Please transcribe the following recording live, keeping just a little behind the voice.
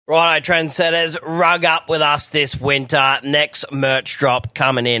Righto, trendsetters, rug up with us this winter. Next merch drop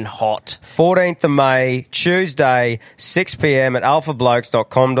coming in hot. 14th of May, Tuesday, 6 p.m. at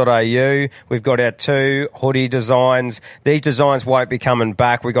alphablokes.com.au. We've got our 2 hoodie designs. These designs won't be coming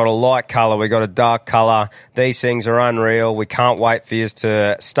back. We've got a light colour. We've got a dark colour. These things are unreal. We can't wait for you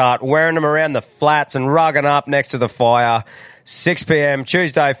to start wearing them around the flats and rugging up next to the fire. 6 p.m,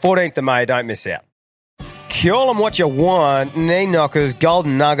 Tuesday, 14th of May. Don't miss out. Call them what you want, knee knockers,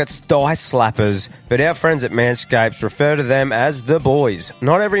 golden nuggets, thigh slappers, but our friends at Manscaped refer to them as the boys.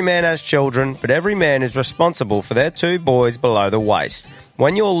 Not every man has children, but every man is responsible for their 2 boys below the waist.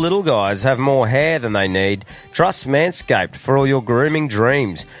 When your little guys have more hair than they need, trust Manscaped for all your grooming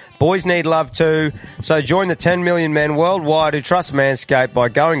dreams. Boys need love too, so join the 10 million men worldwide who trust Manscaped by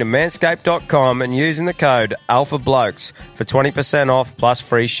going to manscaped.com and using the code ALPHABLOKES for 20% off plus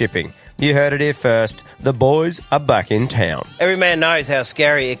free shipping. You heard it here first. The boys are back in town. Every man knows how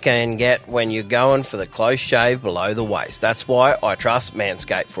scary it can get when you're going for the close shave below the waist. That's why I trust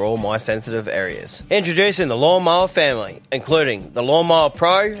Manscaped for all my sensitive areas. Introducing the Lawnmower family, including the Lawnmower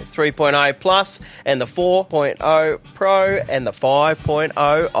Pro 3.0 Plus and the 4.0 Pro and the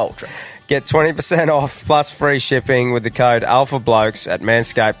 5.0 Ultra. Get 20% off plus free shipping with the code ALPHABLOKES at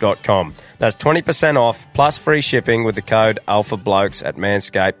manscaped.com. That's 20% off plus free shipping with the code ALPHABLOKES at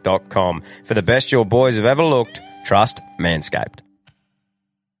manscaped.com. For the best your boys have ever looked, trust Manscaped.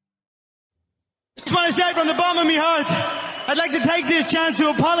 Just want to say from the bottom of my heart, I'd like to take this chance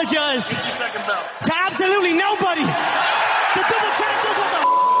to apologize to absolutely nobody. The double champ does what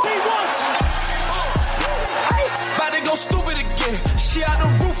the he wants. About to go stupid again. She out the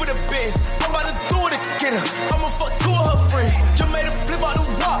roof of the Benz. I'm about to do it again. I'ma fuck 2 of her friends. Just made a flip out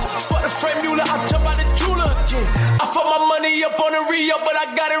the rock. Fuck the frame mule, I jump out the jeweler again. I fuck my money up on the re-up, but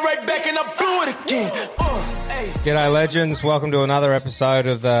I got it right back and I blew it again. G'day, legends. Welcome to another episode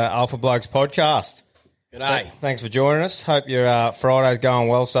of the Alpha Blokes podcast. G'day. Thanks for joining us. Hope your Friday's going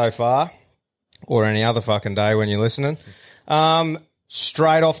well so far, or any other fucking day when you're listening.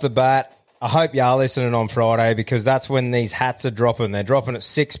 Straight off the bat, I hope you are listening on Friday because that's when these hats are dropping. They're dropping at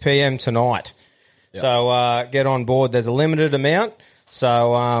 6 p.m. tonight. Yep. So get on board. There's a limited amount,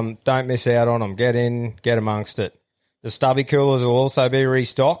 so don't miss out on them. Get in, get amongst it. The stubby coolers will also be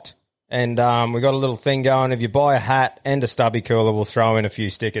restocked, and we've got a little thing going. If you buy a hat and a stubby cooler, we'll throw in a few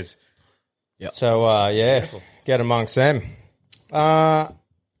stickers. Yep. So, beautiful. Get amongst them.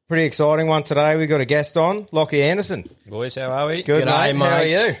 Pretty exciting one today. We got a guest on, Lochie Anderson. Boys, how are we? Good, G'day, mate. How are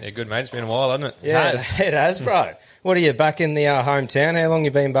mate. you? Yeah, good, mate. It's been a while, hasn't it? Yeah, it has, bro. What are you, back in the hometown? How long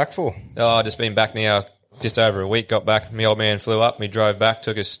you been back for? Oh, I've just been back now just over a week. Got back. My old man flew up. We drove back.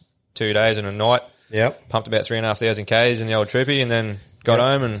 Took us 2 days and a night. Yep. Pumped about 3,500 Ks in the old trippy and then got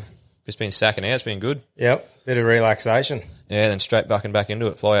home and just been sacking out. It's been good. Yep. Bit of relaxation. Yeah, then straight back into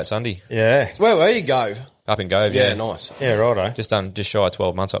it. Fly out Sunday. Yeah. Where were you, Gove? Up in Gove, yeah. Nice. Yeah, righto. Just shy of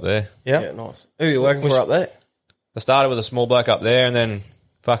 12 months up there. Yep. Yeah, nice. Who are you working for up there? I started with a small bloke up there and then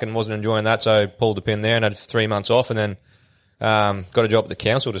fucking wasn't enjoying that, so pulled the pin there and had 3 months off and then got a job at the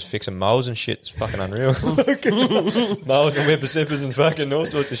council just fixing mows and shit. It's fucking unreal. Mows and whippersnippers and fucking all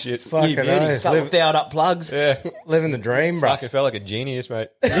sorts of shit. You beauty. Couple of fouled up plugs. Yeah. Living the dream, bro. Fucking felt like a genius, mate.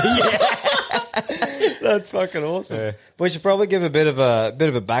 That's fucking awesome. Yeah. We should probably give a bit of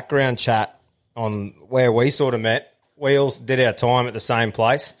a background chat on where we sort of met. We all did our time at the same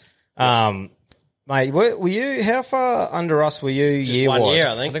place. Mate, were you, how far under us were you year-wise? 1 year,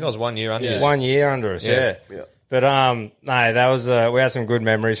 I I think. think I was 1 year under you. 1 year under us, yeah. But, no, that was, we had some good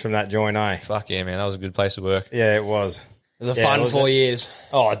memories from that joint, eh? Fuck yeah, man. That was a good place to work. Yeah, it was. It was a fun 4 years.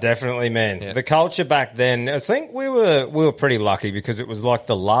 Oh, definitely, man. Yeah. The culture back then, I think we were pretty lucky because it was like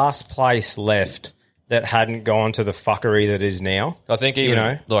the last place left that hadn't gone to the fuckery that is now. I think even, You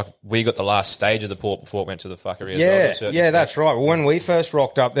know? like, we got the last stage of the port before it went to the fuckery as well. Yeah, to a certain extent. that's right. Well, when we first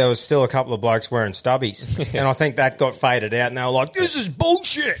rocked up, there was still a couple of blokes wearing stubbies. And I think that got faded out, and they were like, this is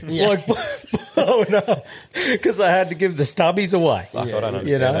bullshit. Like, blowing up. Because they had to give the stubbies away. Fuck, I don't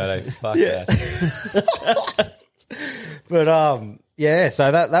understand that, eh? Fuck that. But, yeah,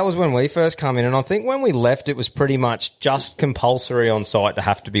 so that was when we first come in. And I think when we left, it was pretty much just compulsory on site to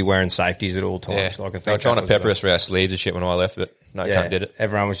have to be wearing safeties at all times. Yeah. Like, I think they were trying to was pepper us for our sleeves and shit when I left, but no, Yeah, cunt did it.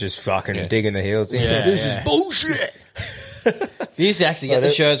 everyone was just fucking digging the heels. Yeah, This yeah. is bullshit. You used to actually get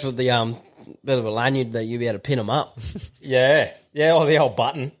the shirts with the bit of a lanyard that you'd be able to pin them up. Yeah, or the old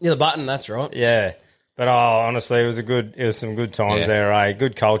button. Yeah, the button, that's right. Yeah. But honestly, it was some good times there, eh?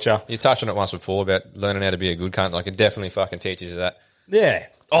 Good culture. You touched on it once before about learning how to be a good cunt. Like, it definitely fucking teaches you that. Yeah.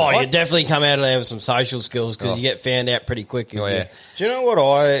 Oh, you definitely come out of there with some social skills because you get found out pretty quick. Oh, yeah. Do you know what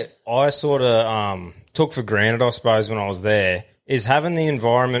I sort of took for granted, I suppose, when I was there, is having the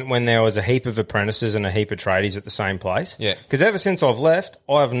environment when there was a heap of apprentices and a heap of tradies at the same place. Yeah. Because ever since I've left,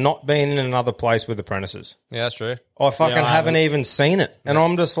 I have not been in another place with apprentices. Yeah, that's true. I fucking I haven't even seen it. And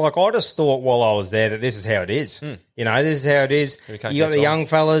I'm just like, I just thought while I was there that this is how it is. You know, this is how it is. You can't got get the on. young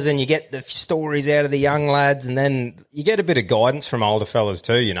fellas and you get the stories out of the young lads, and then you get a bit of guidance from older fellas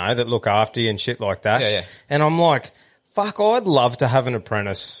too, you know, that look after you and shit like that. Yeah, yeah. And I'm like, fuck, I'd love to have an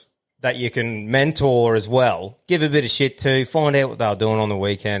apprentice that you can mentor as well, give a bit of shit to, find out what they're doing on the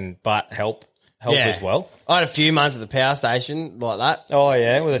weekend, but help as well. I had a few months at the power station like that. Oh,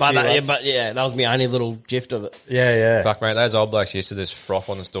 yeah, with a few lads. That was my only little gift of it. Yeah, yeah. Fuck, mate, those old blokes used to just froth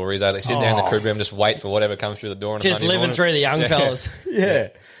on the stories. They sit down in the crib room, just wait for whatever comes through the door. On a Just Monday living morning. through the young fellas. Yeah.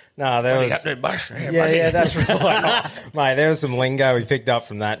 No, there was... Yeah, that's right. Oh, mate, there was some lingo we picked up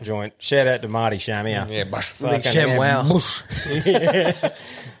from that joint. Shout out to Marty Shamia. Yeah, bush. Big Shem, wow.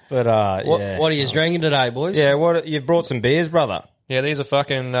 But, yeah. What are you drinking today, boys? Yeah, what you've brought some beers, brother. Yeah, these are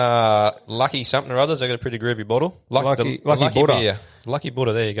fucking Lucky something or others. They got a pretty groovy bottle. Lucky Lucky Buddha. beer. Lucky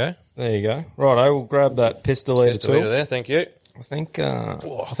Buddha, there you go. There you go. Right, I will grab that pistol Just a liter there, thank you. I think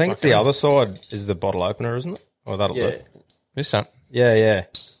it's the other side is the bottle opener, isn't it? Oh, that'll do. This son. Yeah.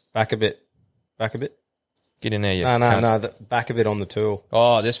 Back a bit. Get in there, you No, cunt. back a bit on the tool.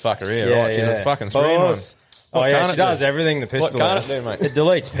 Oh, this fucker here, right? She's a fucking 3-in-1. Oh, yeah, can't she it does do? everything the pistol can't does. it do, mate? It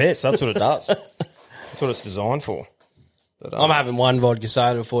deletes piss. That's what it does. That's what it's designed for. But, I'm having one vodka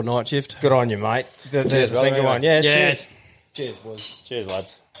soda before night shift. good on you, mate. The Cheers, brother, single anyway. one. Yeah, Yeah. cheers. Cheers, boys. Cheers,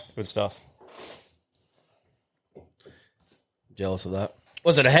 lads. Good stuff. Jealous of that.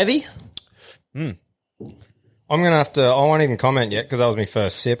 Was it a heavy? I'm going to have to... I won't even comment yet because that was my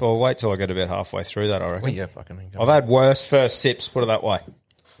first sip. I'll wait till I get about halfway through that, I reckon. Well, yeah, fucking. I've had worse first sips, put it that way,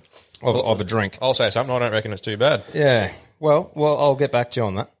 of a drink. I'll say something. I don't reckon it's too bad. Yeah. Well, I'll get back to you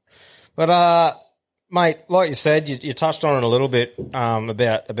on that. But, mate, like you said, you touched on it a little bit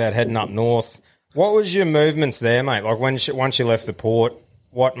about heading up north. What was your movements there, mate? Like once you left the port,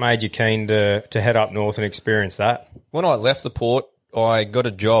 what made you keen to head up north and experience that? When I left the port, I got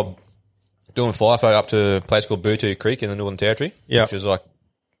a job doing FIFO up to a place called Bootu Creek in the Northern Territory, Yeah. which is like,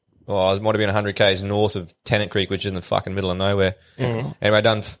 it might have been 100 k's north of Tennant Creek, which is in the fucking middle of nowhere. Mm-hmm. Anyway, I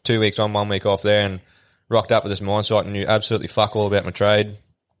done 2 weeks on, 1 week off there, and rocked up with this mine site and knew absolutely fuck all about my trade.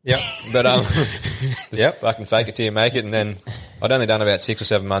 Yep. But just fucking fake it till you make it. And then I'd only done about 6 or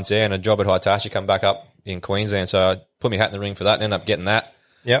 7 months there, and a job at Hitachi come back up in Queensland. So I put my hat in the ring for that and ended up getting that.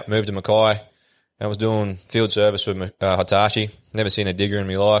 Yep. Moved to Mackay and was doing field service with Hitachi. Never seen a digger in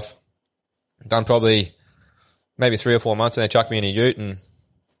my life. Done probably maybe 3 or 4 months, and they chucked me in a ute and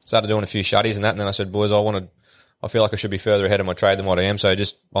started doing a few shutties and that. And then I said, boys, I feel like I should be further ahead of my trade than what I am. So I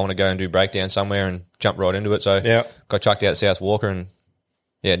want to go and do breakdown somewhere and jump right into it. So got chucked out at South Walker and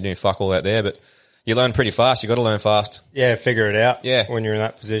doing fuck all out there. But you learn pretty fast. You got to learn fast. Yeah, figure it out. Yeah. When you're in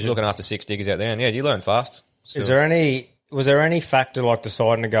that position. Looking after 6 diggers out there, and you learn fast. Was there any factor like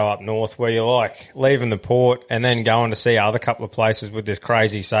deciding to go up north where you're like leaving the port and then going to see other couple of places with this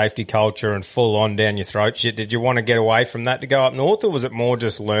crazy safety culture and full on down your throat shit? Did you want to get away from that to go up north, or was it more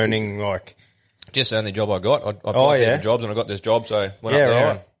just learning like? Just the only job I got. I applied for jobs and I got this job, so I went up there.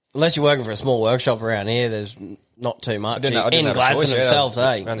 Right. And Unless you're working for a small workshop around here, there's not too much. I didn't In have a Gladstone choice, themselves,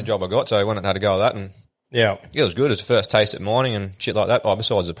 That eh? was the job I got, so I went and had to go with that, and Yeah. it was good. It was the first taste at mining and shit like that.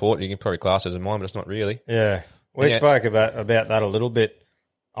 Besides the port, you can probably class it as a mine, but it's not really. Yeah. We Yeah. spoke about that a little bit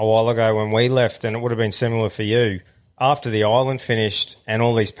a while ago when we left, and it would have been similar for you. After the island finished and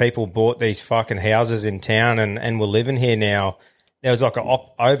all these people bought these fucking houses in town and were living here now, there was like an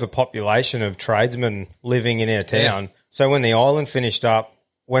overpopulation of tradesmen living in our town. Yeah. So when the island finished up,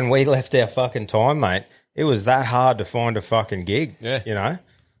 when we left our fucking time, mate, it was that hard to find a fucking gig, you know?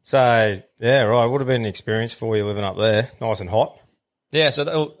 So, yeah, right, it would have been an experience for you living up there, nice and hot. Yeah,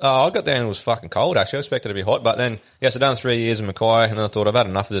 so I got there and it was fucking cold, actually. I expected it to be hot, but then, so I done 3 years in Mackay, and then I thought, I've had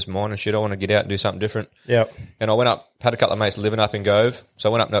enough of this mine and shit. I want to get out and do something different. Yep. And I went up, had a couple of mates living up in Gove, so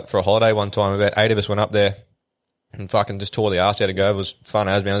I went up for a holiday one time. About 8 of us went up there and fucking just tore the arse out of Gove. It was fun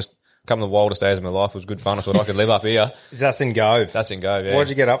as, man. It was a couple of the wildest days of my life. It was good fun. I thought I could live up here. That's in Gove. That's in Gove, yeah. What'd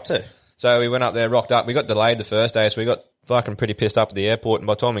you get up to? So we went up there, rocked up. We got delayed the first day, so we got fucking pretty pissed up at the airport. And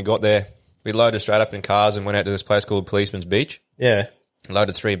by the time we got there, we loaded straight up in cars and went out to this place called Policeman's Beach. Yeah.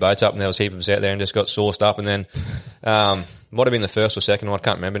 Loaded 3 boats up, and there was a heap of us out there and just got sauced up. And then might have been the first or second one, I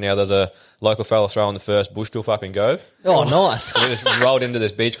can't remember now. There's a local fella throwing the first bush doof up in Gove. Oh, nice. We just rolled into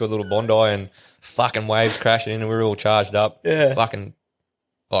this beach called Little Bondi, and fucking waves crashing in, and we were all charged up. Yeah. Fucking,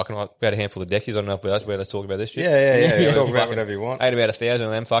 we had a handful of deckies. I don't know if that's where let's talk about this shit. Yeah. Talk about whatever you want. Ate about 1,000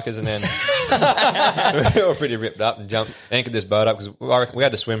 of them fuckers, and then we were pretty ripped up and anchored this boat up because we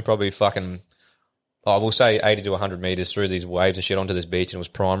had to swim probably fucking we'll say 80 to 100 metres through these waves and shit onto this beach, and it was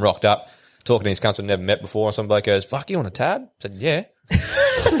prime, rocked up, talking to these cunts I'd never met before, and some bloke goes, fuck, you on a tab? I said, yeah.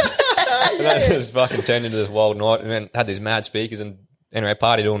 And then it just fucking turned into this wild night, and then had these mad speakers, and anyway,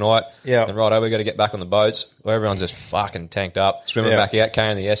 partied all night. Yeah. And right, we got to get back on the boats. Well, everyone's just fucking tanked up, swimming back out,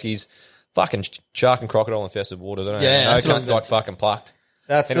 carrying the eskies. Fucking shark and crocodile infested waters. I don't know. No cunt got fucking plucked.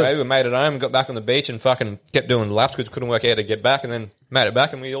 Anyway, we made it home, got back on the beach, and fucking kept doing laps because couldn't work out how to get back, and then made it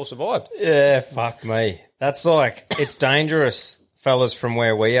back, and we all survived. Yeah, fuck me. That's like, it's dangerous, fellas, from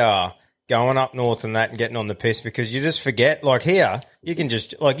where we are, going up north and that and getting on the piss, because you just forget, like here, you can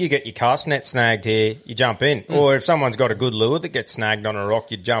just, like, you get your cast net snagged here, you jump in. Or if someone's got a good lure that gets snagged on a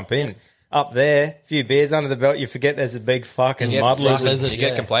rock, you jump in. Up there, a few beers under the belt, you forget there's a big fucking mud lizard. You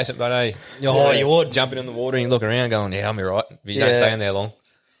get complacent, but hey, you would. Jumping in the water and you look around going, yeah, I'll be right. But you don't stay in there long.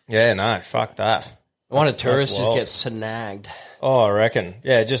 Yeah, no, fuck that. One of tourists just gets snagged. Oh, I reckon.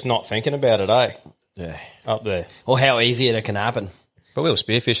 Yeah, just not thinking about it, eh? Yeah. Up there. Or how easy it can happen. But we were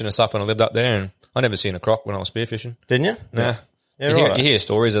spearfishing and stuff when I lived up there, and I never seen a croc when I was spearfishing. Didn't you? Nah. Yeah, you hear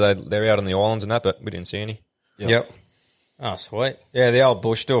stories of they're out on the islands and that, but we didn't see any. Yep. Oh, sweet. Yeah, the old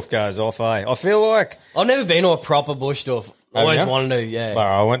bush stuff goes off, eh? I feel like... I've never been to a proper bush stuff. Always wanted to, yeah. Well,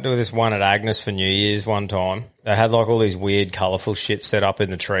 I went to this one at Agnes for New Year's one time. They had like all these weird, colourful shit set up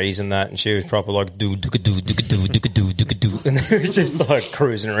in the trees and that, and she was proper like do do do do do do do do do, and it was just like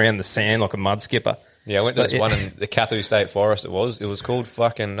cruising around the sand like a mud skipper. Yeah, I went to this one in the Kathu State Forest. It was called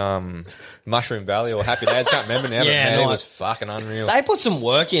fucking Mushroom Valley or Happy Days. Can't remember now, but man, it was fucking unreal. They put some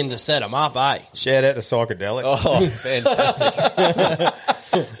work in to set them up, eh? Shout out to Psychedelics. Oh, fantastic.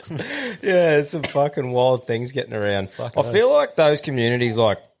 Yeah, it's some fucking wild things getting around. I feel like those communities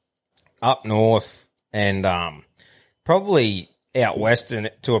like up north and probably out west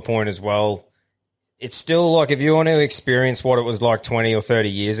to a point as well, it's still like if you want to experience what it was like 20 or 30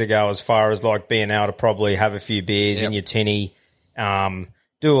 years ago as far as like being able to probably have a few beers in your tinny,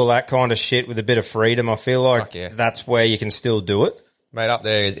 do all that kind of shit with a bit of freedom, I feel like that's where you can still do it. Mate, up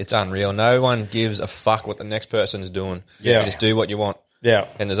there, it's unreal. No one gives a fuck what the next person's doing. Yeah. You just do what you want. Yeah.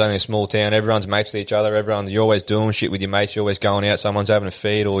 And there's only a small town. Everyone's mates with each other. You're always doing shit with your mates. You're always going out. Someone's having a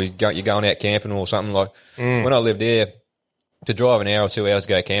feed or you're going out camping or something. Like when I lived here, to drive an hour or 2 hours to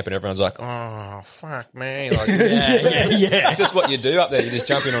go camping, everyone's like, oh, fuck me. Like, yeah. It's just what you do up there. You just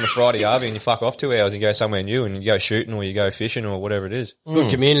jump in on a Friday RV and you fuck off 2 hours and you go somewhere new and you go shooting or you go fishing or whatever it is.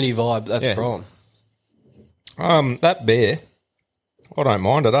 Good community vibe. That's the problem. That beer, I don't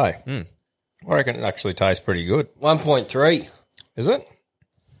mind it, eh? I reckon it actually tastes pretty good. 1.3. Is it?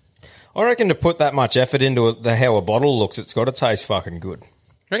 I reckon to put that much effort into how a bottle looks, it's got to taste fucking good. I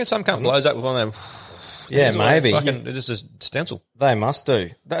reckon some cunt blows up with one of them. Yeah, maybe. They're just a stencil. They must do.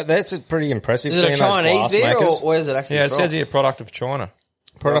 That's pretty impressive. Is it a Chinese beer or where is it actually from? It says here product of China.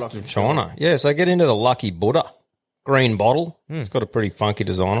 Product of China. Yeah, so get into the Lucky Buddha. Green bottle. It's got a pretty funky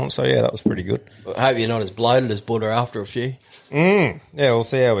design on it. So, yeah, that was pretty good. I hope you're not as bloated as Buddha after a few. Yeah, we'll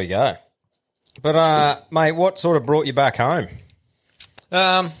see how we go. But, mate, what sort of brought you back home?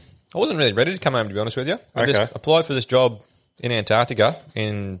 I wasn't really ready to come home, to be honest with you. I just applied for this job in Antarctica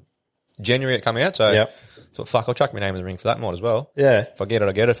in January. It came out, so thought, fuck, I'll chuck my name in the ring for that mod as well. Yeah. If I get it,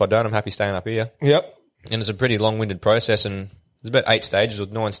 I get it. If I don't, I'm happy staying up here. Yep. And it's a pretty long-winded process, and there's about 8 stages or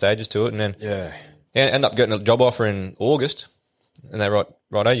 9 stages to it, and then end up getting a job offer in August, and they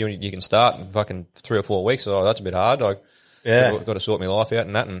righto, you can start in fucking 3 or 4 weeks. So that's a bit hard. Got to sort my life out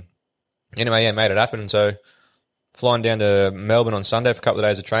and that, and anyway, made it happen, and so. Flying down to Melbourne on Sunday for a couple of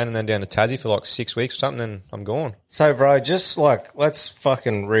days of training, and then down to Tassie for like 6 weeks or something, then I'm gone. So, bro, just like, let's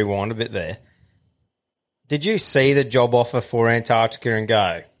fucking rewind a bit there. Did you see the job offer for Antarctica and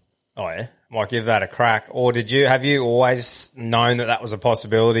go, oh yeah, might give that a crack? Or have you always known that was a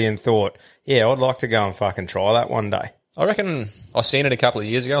possibility and thought, yeah, I'd like to go and fucking try that one day? I reckon I seen it a couple of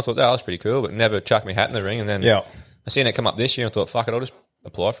years ago. I thought, that was pretty cool, but never chucked my hat in the ring. And then I seen it come up this year and thought, fuck it, I'll just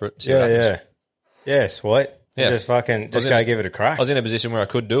apply for it. Yeah, sweet. Yeah. Just go give it a crack. I was in a position where I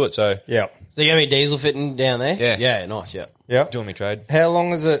could do it, so... Yeah. So you're going to be diesel fitting down there? Yeah. Yeah, nice, Yeah. Doing me trade. How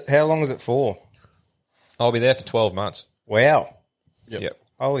long is it for? I'll be there for 12 months. Wow. Yep.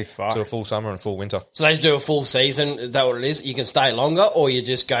 Holy fuck. So a full summer and a full winter. So they just do a full season, is that what it is? You can stay longer or you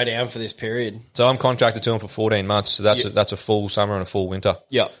just go down for this period? So I'm contracted to them for 14 months, so that's a full summer and a full winter.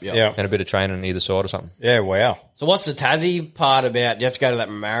 Yeah. And a bit of training on either side or something. Yeah, wow. So what's the Tassie part about? Do you have to go to that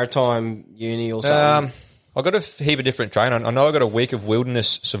maritime uni or something? I got a heap of different training. I know I got a week of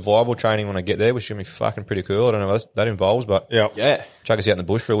wilderness survival training when I get there, which is going to be fucking pretty cool. I don't know what that involves, but chuck us out in the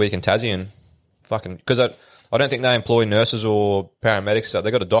bush for a week in Tassie and fucking... Because I don't think they employ nurses or paramedics. So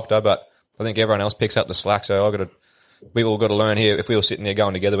they got a doctor, but I think everyone else picks up the slack, so I got to we all got to learn here. If we were sitting there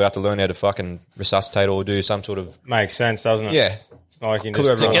going together, we have to learn how to fucking resuscitate or do some sort of... Makes sense, doesn't it? Yeah. It's not like you can Cool,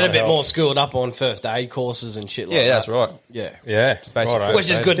 just everyone. Get a bit help. more schooled up on first aid courses and shit like that. Yeah, that's right. Yeah. Yeah. Basic righto. Which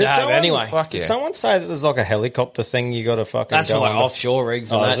is good to Did have someone- anyway. Fuck Did yeah. someone say that there's like a helicopter thing you got to fucking That's go for like under? offshore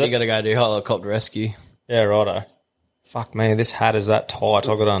rigs and Oh, is that. it? You got to go do helicopter rescue. Yeah, righto. Fuck me, this hat is that tight.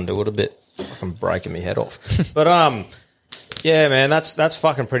 I got to undo it a bit. Fucking breaking me head off. But yeah, man, that's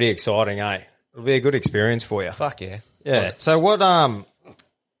fucking pretty exciting, eh? It'll be a good experience for you. Fuck yeah. Yeah. So what?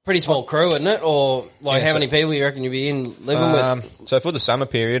 Pretty small crew, isn't it? Or like Yeah, how so- many people you reckon you'll be in living with? So for the summer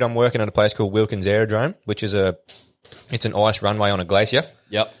period, I'm working at a place called Wilkins Aerodrome, which is it's an ice runway on a glacier.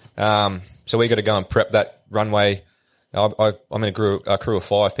 Yep. So we got to go and prep that runway. I'm in a crew of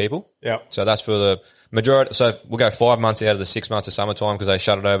 5 people. Yep. So that's for the majority. So we'll go 5 months out of the 6 months of summertime because they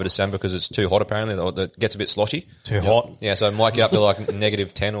shut it over December because it's too hot. Apparently, it gets a bit sloshy. Too hot. Yeah, so it might get up to like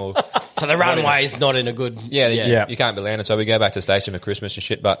 -10 or So the runway's not in a good... yeah. You can't be landing. So we go back to the station for Christmas and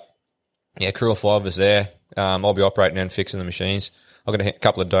shit. But yeah, crew of 5 of us there. I'll be operating and fixing the machines. I've got a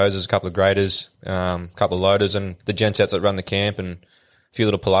couple of dozers, a couple of graders, a couple of loaders, and the gensets that run the camp and a few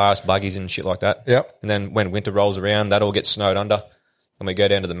little Polaris buggies and shit like that. Yep. And then when winter rolls around, that all gets snowed under. And we go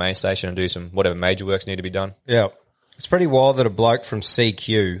down to the main station and do some whatever major works need to be done. Yeah. It's pretty wild that a bloke from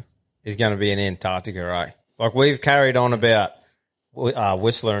CQ is going to be in Antarctica, right? Like we've carried on about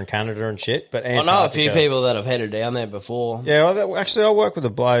Whistler and Canada and shit, but I Antarctica, know a few people that have headed down there before. Yeah, well, actually, I work with a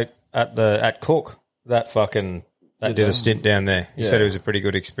bloke at Cook that did a stint down there. He said it was a pretty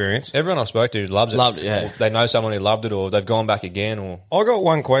good experience. Everyone I spoke to loves it. Loved it, yeah. Or they know someone who loved it, or they've gone back again, or I got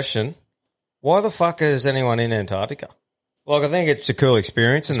one question: why the fuck is anyone in Antarctica? Like, I think it's a cool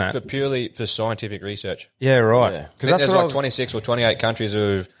experience in that. purely for scientific research. Yeah, right. Yeah. Because that's There's what I like was, 26 or 28 countries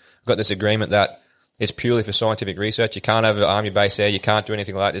who've got this agreement that it's purely for scientific research. You can't have an army base there. You can't do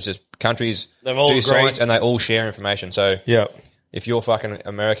anything like that. It's just countries They've all do agreed. science and they all share information. So yeah, if you're fucking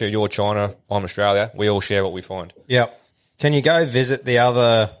America, you're China, I'm Australia, we all share what we find. yeah. Can you go visit the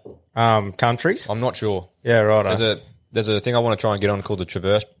other countries? I'm not sure. Yeah, right. There's a thing I want to try and get on called the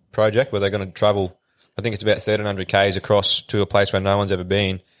Traverse Project where they're going to travel, I think it's about 1,300 Ks across to a place where no one's ever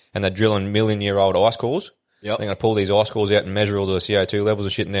been, and they're drilling million-year-old ice cores. Yep. They're going to pull these ice cores out and measure all the CO2 levels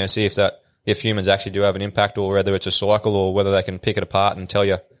of shit in there and see if humans actually do have an impact or whether it's a cycle or whether they can pick it apart and tell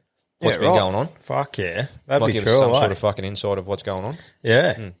you what's been going on. Fuck yeah, that'd Might be give us cool. some eh? sort of fucking insight of what's going on.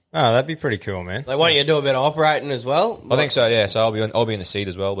 Yeah. Oh, that'd be pretty cool, man. They want you to do a bit of operating as well. I think so, yeah. So I'll be in the seat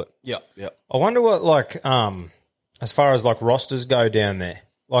as well, but Yep, yep. I wonder what, like, as far as like rosters go down there.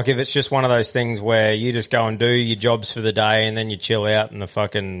 Like, if it's just one of those things where you just go and do your jobs for the day and then you chill out in the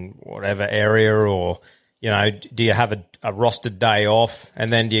fucking whatever area, or, you know, do you have a rostered day off and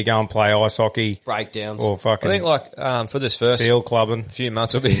then do you go and play ice hockey Breakdowns. or I fucking think like for this first seal clubbing? few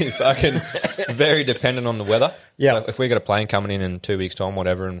months will be fucking very dependent on the weather. Yeah. So if we got a plane coming in 2 weeks' time,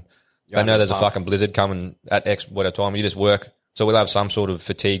 whatever, and they know there's a fucking blizzard coming at X whatever time, you just work. So we'll have some sort of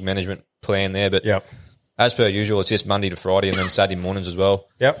fatigue management plan there. But Yep. as per usual, it's just Monday to Friday and then Saturday mornings as well.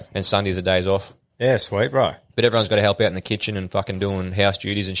 Yep. And Sundays are days off. Yeah, sweet, bro. But everyone's got to help out in the kitchen and fucking doing house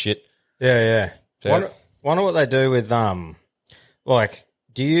duties and shit. Yeah, yeah. So- Wonder what they do with, like,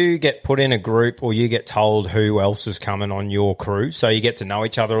 do you get put in a group or you get told who else is coming on your crew so you get to know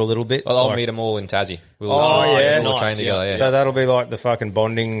each other a little bit? Well, I'll Like- meet them all in Tassie. We'll, yeah, we'll all nice, train together. Yeah. So that'll be like the fucking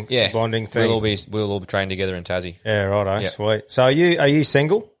bonding yeah. thing. We'll all be trained together in Tassie. Yeah, righto, Yeah. sweet. So are you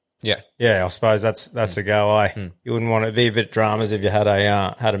single? Yeah. Yeah, I suppose that's the go. You wouldn't want to be a bit dramas if you had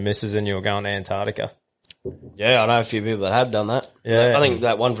a missus and you were going to Antarctica. Yeah, I know a few people that have done that. Yeah. I think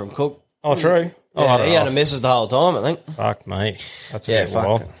that one from Cook. Oh, true. Oh, I Yeah, don't he know. had a missus the whole time, I think. Fuck me. That's a Yeah, bit fuck.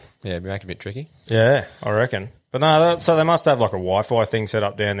 wild. Yeah, it'd make it a bit tricky. Yeah, I reckon. But no, so they must have like a Wi-Fi thing set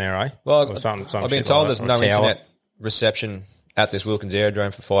up down there, eh? Well, Or some I've been shit told like there's that, or no a tower. internet reception at this Wilkins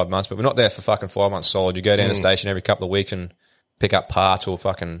Aerodrome for 5 months, but we're not there for fucking 5 months solid. You go down to the station every couple of weeks and pick up parts or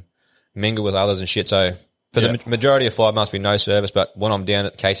fucking mingle with others and shit. So for the majority of 5 months, be no service. But when I'm down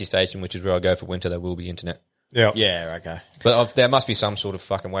at the Casey station, which is where I go for winter, there will be internet. Yeah. Yeah, okay. But there must be some sort of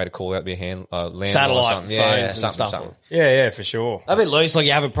fucking way to call out, be a landline or Satellite something. phones Yeah, and something, stuff. something. Yeah, for sure. A bit loose, like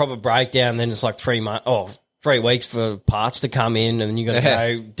you have a proper breakdown, then it's like 3 months, 3 weeks for parts to come in, and then you got to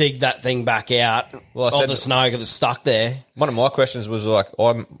Yeah. go dig that thing back out. Well, I all said- the snow because it's stuck there. One of my questions was like,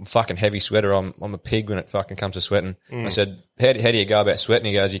 I'm a fucking heavy sweater. I'm a pig when it fucking comes to sweating. I said, how do you go about sweating?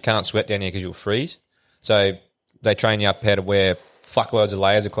 He goes, you can't sweat down here because you'll freeze. So they train you up how to wear fuckloads of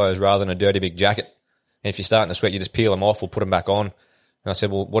layers of clothes rather than a dirty big jacket. And if you're starting to sweat, you just peel them off or put them back on. And I said,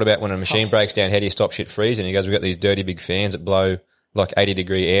 well, what about when a machine breaks down? How do you stop shit freezing? He goes, we've got these dirty big fans that blow like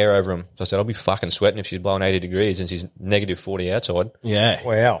 80-degree air over them. So I said, I'll be fucking sweating if she's blowing 80 degrees and she's -40 outside. Yeah.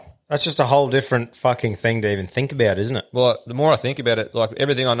 Wow. That's just a whole different fucking thing to even think about, isn't it? Well, the more I think about it, like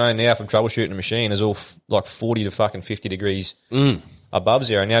everything I know now from troubleshooting a machine is all like 40 to fucking 50 degrees above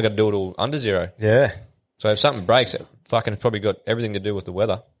zero. Now I've got to do it all under zero. Yeah. So if something breaks, it fucking probably got everything to do with the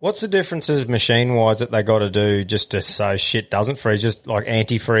weather. What's the differences machine-wise that they got to do just to so shit doesn't freeze? Just like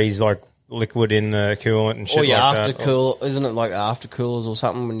antifreeze, like liquid in the coolant and shit Or your like after that? cool, isn't it like after coolers or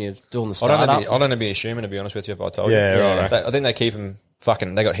something when you're doing the I'd startup? only be assuming, to be honest with you, if I told Yeah, you. right. I think they keep them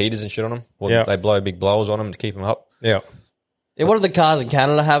fucking, they got heaters and shit on them. Or Yeah. they blow big blowers on them to keep them up. Yeah. Yeah, what do the cars in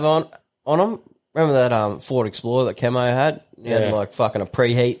Canada have on them? Remember that Ford Explorer that Camo had? You had like fucking a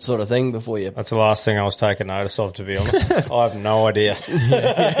preheat sort of thing before you. That's the last thing I was taking notice of, to be honest. I have no idea.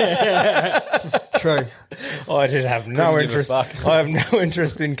 True. I just have no Couldn't give a interest. fuck. I have no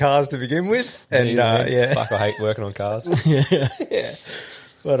interest in cars to begin with. And yeah. Fuck, I hate working on cars.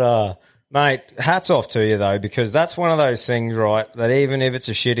 But, mate, hats off to you, though, because that's one of those things, right, that even if it's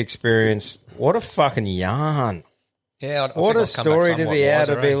a shit experience, what a fucking yarn. Yeah, What a story to be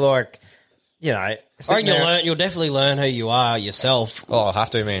able to be like, you know. I sitting think there- you'll definitely learn who you are yourself. Oh, I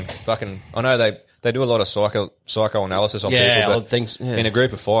have to, man. Fucking, I know they do a lot of psychoanalysis on Yeah, people, I but think so, yeah. in a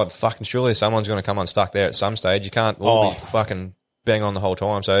group of 5, fucking surely someone's going to come unstuck there at some stage. You can't all be fucking bang on the whole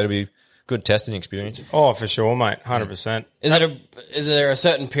time, so it'll be good testing experience. Oh, for sure, mate. 100%. Is there a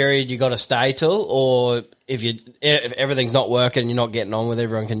certain period you got to stay till, or if everything's not working and you're not getting on with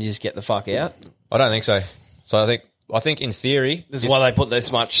everyone, can you just get the fuck out? I don't think so. So I think in theory, This is why they put this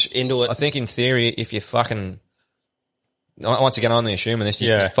much into it. I think in theory, if you fucking, once again, I'm only assuming this,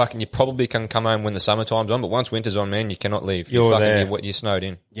 you probably can come home when the summertime's on, but once winter's on, man, you cannot leave. You're there. You're snowed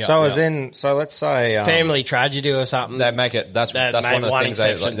in. So let's say Family tragedy or something. They make it. That's one of the things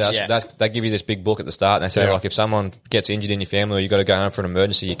they give you this big book at the start, and they say like if someone gets injured in your family or you got to go home for an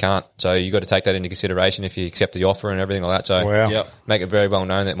emergency, you can't. So you got to take that into consideration if you accept the offer and everything like that. So make it very well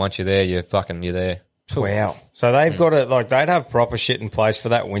known that once you're there, you're there. Wow. So they've got it, like, they'd have proper shit in place for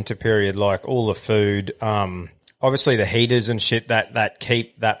that winter period, like all the food, obviously the heaters and shit that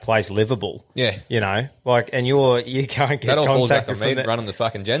keep that place livable. Yeah. You know, like, and you can't get That all falls back contacted on me from that. running the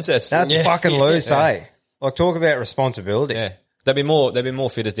fucking gensets. That's fucking loose, eh? Like, talk about responsibility. Yeah. There'd be more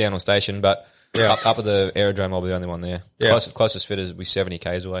fitters down on station, but up at the aerodrome, I'll be the only one there. The closest fitters will be 70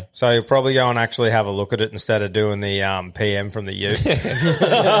 k's away. So you'll probably go and actually have a look at it instead of doing the PM from the U.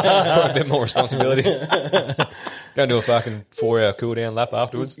 Probably a bit more responsibility. Go and do a fucking 4-hour cool down lap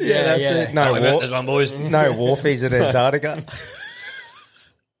afterwards. Yeah, that's it. No, There's one, boys. no wharfies at Antarctica.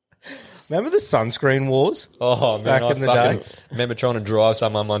 Remember the sunscreen wars? Oh, man, Back I in the fucking day? remember trying to drive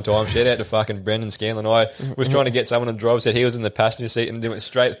someone one time. Shout out to fucking Brendan Scanlon. I was trying to get someone to drive, said he was in the passenger seat and went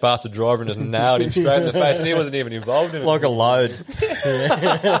straight past the driver and just nailed him straight in the face, and he wasn't even involved in it. Like a load.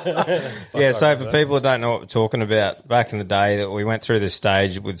 Yeah, so for people that don't know what we're talking about, back in the day that we went through this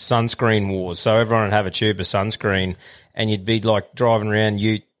stage with sunscreen wars. So everyone would have a tube of sunscreen and you'd be like driving around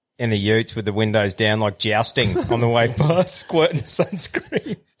in the utes with the windows down, like jousting on the way past, squirting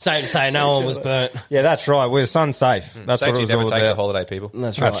sunscreen. Safe to say no one was burnt. Yeah, that's right. We're sun safe. That's Safety what it was never all takes a about. holiday, people.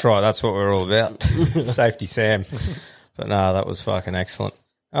 That's right. That's right. That's what we're all about. Safety Sam. But no, that was fucking excellent.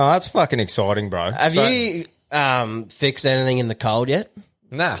 Oh, that's fucking exciting, bro. Have you fixed anything in the cold yet?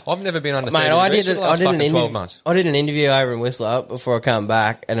 Nah, I've never been under 30 Mate, I degrees did for the last an fucking 12 interview. months. I did an interview over in Whistler before I come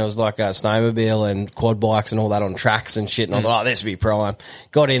back, and it was like a snowmobile and quad bikes and all that on tracks and shit. And I thought, oh, this would be prime.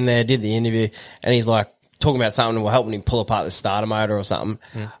 Got in there, did the interview, and he's like talking about something, and we're helping him pull apart the starter motor or something.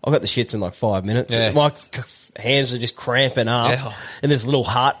 I got the shits in like 5 minutes. Yeah. My hands are just cramping up in this little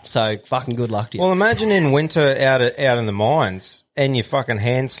hut. So fucking good luck to you. Well, imagine in winter out in the mines and your fucking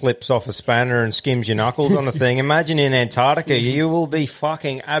hand slips off a spanner and skims your knuckles on the thing. Imagine in Antarctica, you will be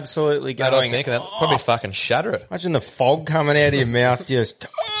fucking absolutely Mate, I going. was thinking that probably fucking shatter it. Imagine the fog coming out of your mouth just.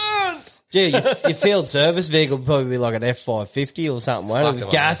 Yeah, your field service vehicle would probably be like an F550 or something. Won't it? Fuck,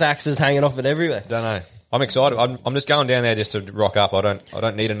 With gas axes hanging off it everywhere. Don't know. I'm excited. I'm just going down there just to rock up. I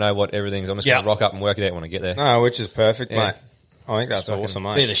don't need to know what everything's. I'm just going to rock up and work it out when I get there. No, which is perfect, Yeah. mate. I think that's awesome, Be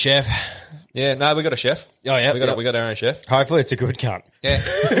mate. the chef. Yeah, no, we got a chef. Oh, yeah, we got our own chef. Hopefully it's a good cunt. Yeah,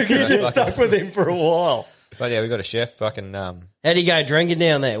 You're stuck with him for a while. but yeah, we got a chef. Fucking How do you go drinking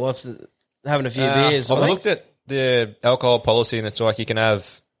down there? Having a few beers? I've or looked at the alcohol policy, and it's like you can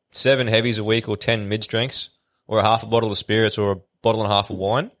have 7 heavies a week or 10 mid strengths, or a half a bottle of spirits, or a bottle and a half of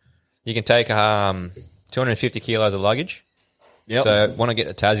wine. You can take 250 kilos of luggage. Yep. So when I get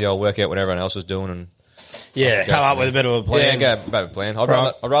to Tassie, I'll work out what everyone else is doing and come up with a bit of a plan. Yeah, go about a plan. I'd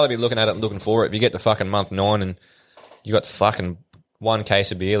rather be looking at it and looking for it. If you get to fucking month 9 and you got fucking 1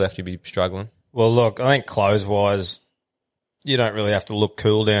 case of beer left, you'd be struggling. Well, look, I think clothes-wise, you don't really have to look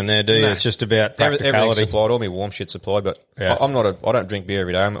cool down there, do you? No. It's just about Everything's practicality. supplied. All my warm shit's supplied, but Yeah. I don't drink beer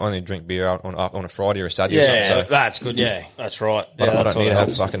every day. I only drink beer on a Friday or a Saturday or Yeah, something. So that's good. Yeah, that's right. I Yeah, don't need to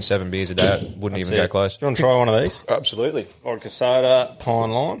have fucking 7 beers a day. It wouldn't even go close. Do you want to try one of these? Absolutely. Vodka soda,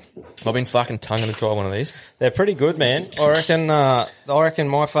 pine lime. I've been fucking tonguing to try one of these. They're pretty good, man. I reckon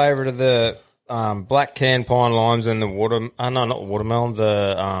my favourite are the black canned pine limes and the not watermelons.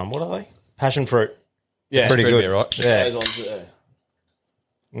 What are they? Passion fruit. Yeah, pretty good. Beer, right? Yeah. Goes on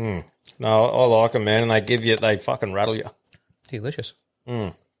to- No, I like them, man, and they fucking rattle you. Delicious.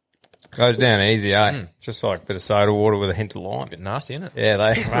 Goes down easy, eh? Just like a bit of soda water with a hint of lime. Bit nasty, isn't it? Yeah,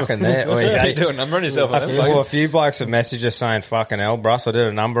 they fucking there. You do a number on yourself. A few blokes have messaged us saying, fucking hell, Bruss, I did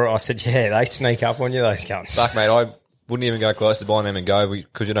a number. I said, yeah, they sneak up on you, those cunts. Fuck, mate, I wouldn't even go close to buying them and go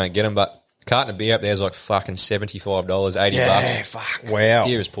because you don't get them. But a carton of beer up there is like fucking $75, $80. fuck. Wow.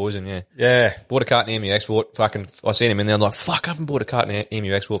 Deer is poison, yeah. Yeah. Bought a carton of EMU Export. Fucking, I seen him in there. I'm like, fuck, I haven't bought a carton of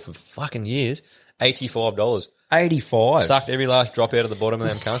EMU Export for fucking years. $85. 85. Sucked every last drop out of the bottom of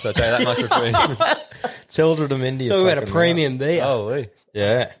them cunts. I tell you that much for free. Tilted them into you. Talk about a premium beer. Holy.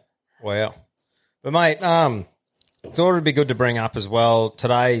 Yeah. Wow. But, mate, thought it'd be good to bring up as well.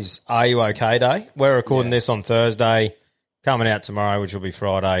 Today's Are You OK Day. We're recording this on Thursday, coming out tomorrow, which will be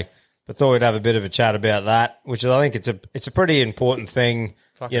Friday. But thought we'd have a bit of a chat about that, which I think it's a pretty important thing,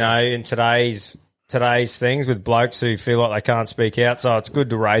 in today's things with blokes who feel like they can't speak out. So it's good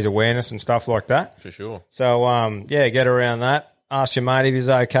to raise awareness and stuff like that. For sure. So, get around that. Ask your mate if he's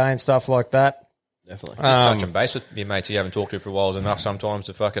okay and stuff like that. Definitely. Just touching base with your mates you haven't talked to for a while is enough sometimes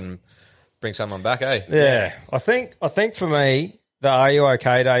to fucking bring someone back, eh? Yeah. I think for me, the Are You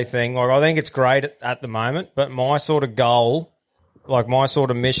OK Day thing, like I think it's great at the moment, but my sort of goal, like my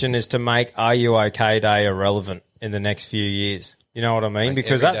sort of mission is to make Are You OK Day irrelevant in the next few years. You know what I mean?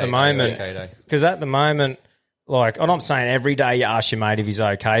 Because at the moment, like I'm not saying every day you ask your mate if he's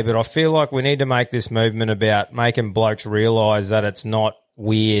okay, but I feel like we need to make this movement about making blokes realise that it's not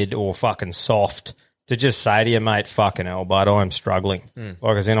weird or fucking soft to just say to your mate, fucking hell, bud, I'm struggling.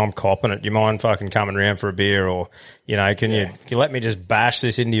 Like as in I'm copping it. Do you mind fucking coming around for a beer or, can you let me just bash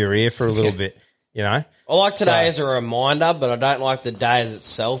this into your ear for a little bit, I like today as a reminder, but I don't like the day as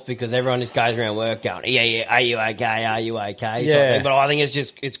itself because everyone just goes around work going, yeah, are you okay? Are you okay? Yeah. But I think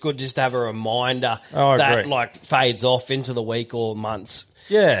it's good just to have a reminder I that agree. like fades off into the week or months.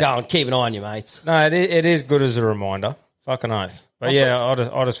 Yeah. Go and keep an eye on your mates. No, it is good as a reminder. Fucking oath. But yeah,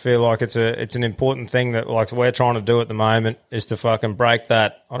 I just feel like it's an important thing that like we're trying to do at the moment is to fucking break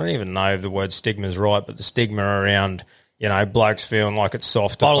that. I don't even know if the word stigma is right, but the stigma around blokes feeling like it's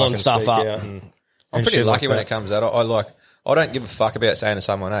soft to Bottling fucking stuff speak up. out I'm pretty shit lucky like when that. it comes to that. I don't give a fuck about saying to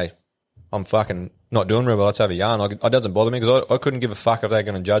someone, hey, I'm fucking not doing real well, let's have a yarn. Like, it doesn't bother me because I couldn't give a fuck if they're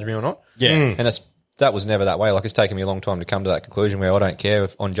going to judge me or not. Yeah. And that was never that way. Like, it's taken me a long time to come to that conclusion where I don't care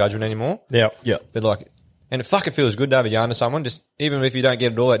on judgment anymore. Yeah. But like, and it fucking feels good to have a yarn to someone. Just even if you don't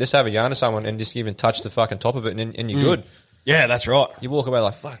get it all out, just have a yarn to someone and just even touch the fucking top of it, and you're good. Yeah, that's right. You walk away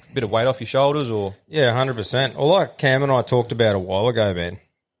like fuck, a bit of weight off your shoulders, or Yeah, 100%. Or like Cam and I talked about a while ago, man.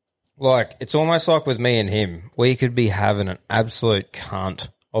 Like, it's almost like with me and him, we could be having an absolute cunt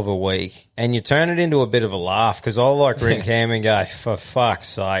of a week, and you turn it into a bit of a laugh because I'll like ring Cam and go, for fuck's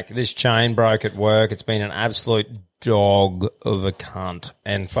sake, this chain broke at work. It's been an absolute dog of a cunt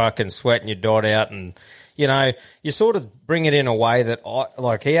and fucking sweating your dot out and, you sort of bring it in a way that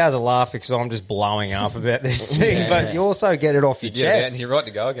he has a laugh because I'm just blowing up about this thing, but you also get it off your you get it out chest. and you're right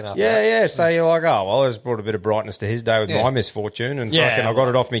to go again after that. Yeah. So you're like, oh, well, I just brought a bit of brightness to his day with my misfortune and fucking I got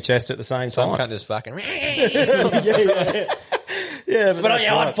it off my chest at the same Some time. cunt just fucking. Yeah, But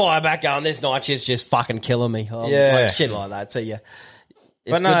I'd fire back going, this night shit's just fucking killing me. Like, shit like that. So yeah.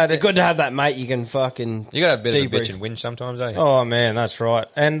 It's good to have that mate you can fucking You got to have a bit of a debrief. bitch and whinge sometimes, eh? Oh, man, that's right.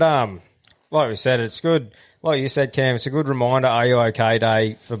 And like we said, it's good. Like you said, Cam, it's a good reminder, Are You OK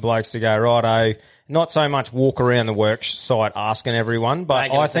Day, for blokes to go, righto, not so much walk around the work site asking everyone, but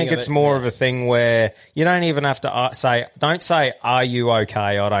Making a I thing think of it's it, more yeah. of a thing where you don't even have to don't say, are you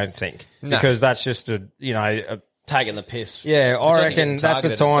okay, I don't think. No. Because that's just Taking the piss. yeah, I only reckon getting that's a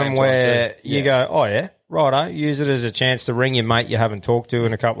targeted at the same time time where too. you go, oh yeah, righto, use it as a chance to ring your mate you haven't talked to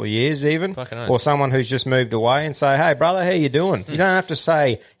in a couple of years even, Fucking nice. or someone who's just moved away and say, hey brother, how you doing? You don't have to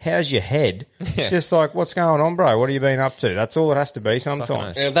say, how's your head? Just like, what's going on, bro? What have you been up to? That's all it has to be sometimes.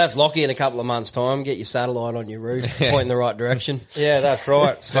 nice. And if that's Lochie in a couple of months' time, get your satellite on your roof, point in the right direction. Yeah, that's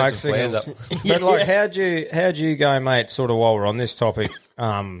right. Smoke some flares signals. up. But like, how'd you go, mate, sort of while we're on this topic,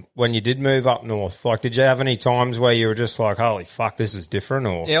 when you did move up north? Like, did you have any times where you were just like, holy fuck, this is different?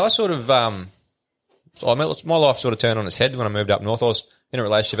 Or Yeah, I sort of, my life sort of turned on its head when I moved up north. I was in a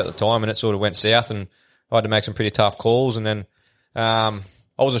relationship at the time and it sort of went south and I had to make some pretty tough calls, and then I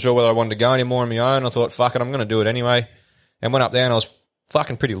wasn't sure whether I wanted to go anymore on my own. I thought, fuck it, I'm going to do it anyway. And went up there, and I was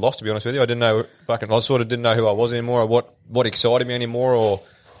fucking pretty lost, to be honest with you. I sort of didn't know who I was anymore, or what excited me anymore, or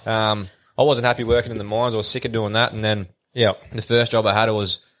I wasn't happy working in the mines. I was sick of doing that. And then the first job I had, I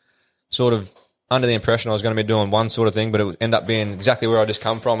was sort of under the impression I was going to be doing one sort of thing, but it would end up being exactly where I just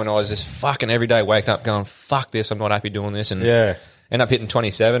come from, and I was just fucking every day waking up going, fuck this, I'm not happy doing this, and end up hitting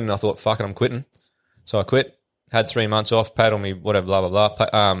 27, and I thought, fuck it, I'm quitting. So I quit, had 3 months off, paid on me, whatever, blah, blah,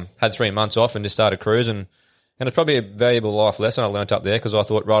 blah. Had 3 months off and just started cruising. And it's probably a valuable life lesson I learnt up there, because I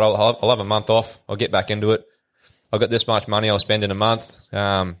thought, right, I'll have a month off, I'll get back into it. I've got this much money I'll spend in a month.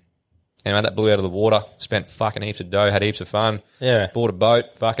 And that blew out of the water. Spent fucking heaps of dough, had heaps of fun. Yeah. Bought a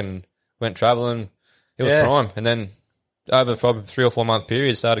boat, fucking went travelling. It was prime. And then over probably 3 or 4 month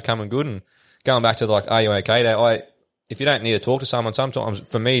period, started coming good, and going back to like, are you okay day? If you don't need to talk to someone, sometimes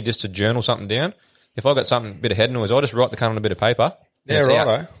for me, just to journal something down, if I got something, a bit of head noise, I just write the cunt on a bit of paper. Yeah,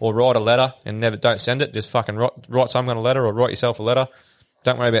 right. Or write a letter and don't send it. Just fucking write some kind of letter, or write yourself a letter.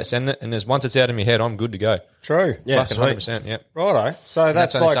 Don't worry about sending it. And once it's out of my head, I'm good to go. True. Yeah, fucking 100%. Yeah. Righto. So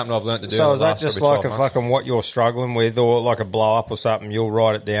that's only like something I've learnt to do. So in is the that last just probably like 12 a months. fucking what you're struggling with, or like a blow up or something? You'll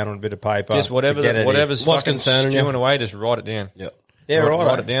write it down on a bit of paper. Just whatever's What's fucking concerning you? stewing away, just write it down. Yeah. Yeah,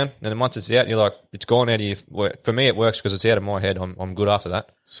 Write it down, and then once it's out, you're like, it's gone out of you. For me, it works because it's out of my head. I'm good after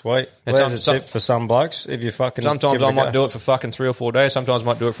that. Sweet. And There's a tip for some blokes. If you fucking Sometimes I might do it for fucking 3 or 4 days. Sometimes I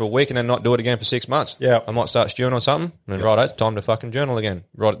might do it for a week and then not do it again for 6 months. Yeah. I might start stewing on something, and then right, time to fucking journal again.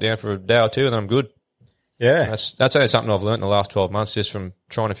 Write it down for a day or two, and then I'm good. Yeah. That's only something I've learnt in the last 12 months, just from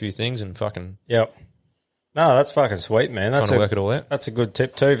trying a few things and fucking Yep. No, that's fucking sweet, man. That's trying to work it all out. That's a good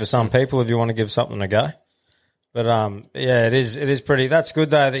tip too for some people if you want to give something a go. But yeah, it is pretty. That's good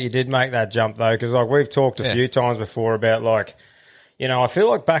though that you did make that jump though, because like we've talked a few times before about like, you know, I feel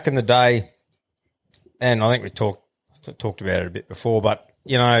like back in the day, and I think we talked about it a bit before, but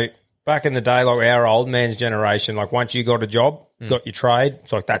you know, back in the day, like our old man's generation, like once you got a job, got your trade,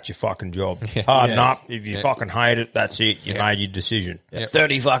 it's like that's your fucking job. Hard enough. If you fucking hate it, that's it. You made your decision.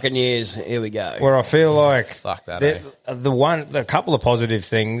 30 fucking years. Here we go. Where I feel like Fuck that, the couple of positive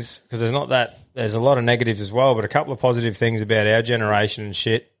things, because there's a lot of negatives as well, but a couple of positive things about our generation and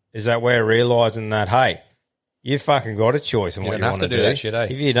shit is that we're realising that, hey, you fucking got a choice in what you want to do. That shit, eh?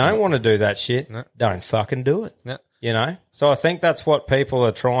 If you don't want to do that shit, don't fucking do it. No. You know? So I think that's what people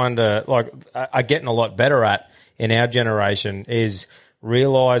are trying to, like, are getting a lot better at in our generation, is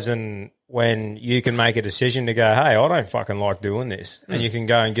realising when you can make a decision to go, hey, I don't fucking like doing this. And you can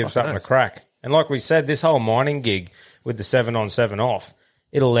go and give something a crack. And like we said, this whole mining gig with the 7 on 7 off,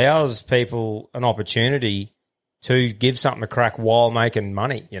 it allows people an opportunity to give something a crack while making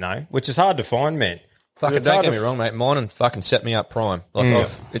money, you know, which is hard to find, man. Fucking don't get me wrong, mate. Mining fucking set me up prime. Like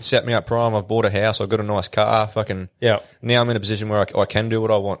it set me up prime. I've bought a house. I've got a nice car. Fucking now I'm in a position where I can do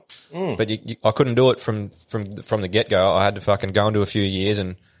what I want. But I couldn't do it from the get go. I had to fucking go into a few years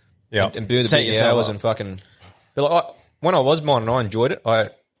and do the big hours and fucking. But like, when I was mining, I enjoyed it.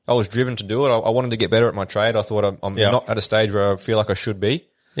 I was driven to do it. I wanted to get better at my trade. I thought I'm not at a stage where I feel like I should be.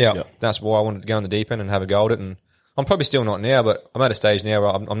 Yeah. That's why I wanted to go in the deep end and have a go at it. And I'm probably still not now, but I'm at a stage now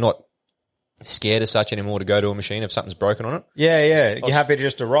where I'm not scared as such anymore to go to a machine if something's broken on it. Yeah. You're happy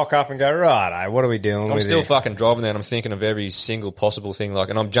just to rock up and go, right, what are we doing? I'm still fucking driving there and I'm thinking of every single possible thing, like,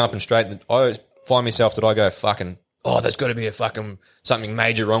 and I'm jumping straight. I find myself that I go fucking, there's got to be a fucking something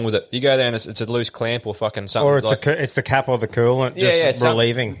major wrong with it. You go there and it's a loose clamp or fucking something. Or it's the cap or the coolant just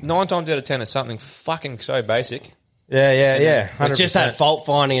relieving. 9 times out of 10 it's something fucking so basic. Yeah. 100%. It's just that fault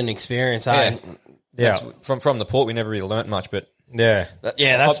finding and experience, eh? Yeah. From the port we never really learnt much, but yeah,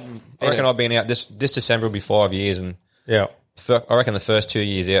 that's. I reckon I've been out this December will be 5 years, and I reckon the first 2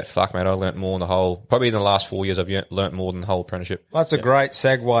 years out, fuck mate, I learnt more in the whole. Probably in the last 4 years, I've learnt more than the whole apprenticeship. That's a great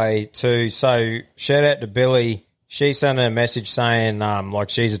segue to. So shout out to Billy. She sent a message saying, like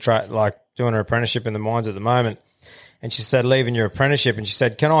she's doing her apprenticeship in the mines at the moment, and she said leaving your apprenticeship, and she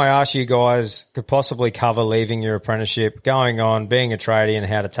said, can I ask you guys could possibly cover leaving your apprenticeship, going on, being a tradie, and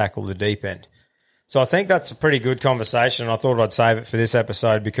how to tackle the deep end. So I think that's a pretty good conversation. I thought I'd save it for this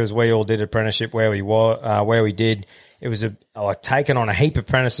episode because we all did apprenticeship where we did. It was like taking on a heap of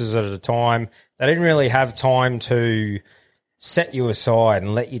apprentices at a time. They didn't really have time to set you aside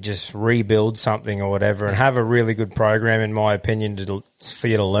and let you just rebuild something or whatever and have a really good program, in my opinion, for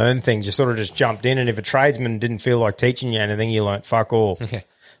you to learn things. You sort of just jumped in, and if a tradesman didn't feel like teaching you anything, you learnt fuck all. Yeah.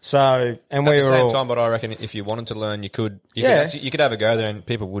 So, and at the same time, but I reckon if you wanted to learn, you could have a go there, and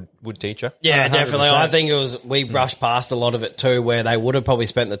people would teach you. Yeah, 100%. Definitely. I think we brushed past a lot of it too, where they would have probably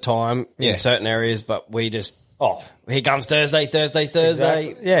spent the time in certain areas, but Oh, Here comes Thursday.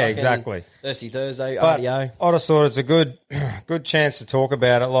 Exactly. Yeah, Fucking exactly. Thirsty Thursday, but RDO. I just thought it's a good chance to talk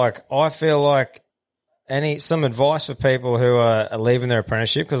about it. Like, I feel like some advice for people who are leaving their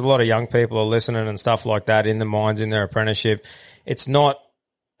apprenticeship, because a lot of young people are listening and stuff like that in the mines in their apprenticeship. It's not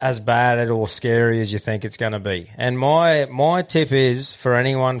as bad or scary as you think it's going to be. And my tip is for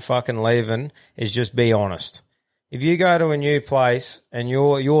anyone fucking leaving is just be honest. If you go to a new place and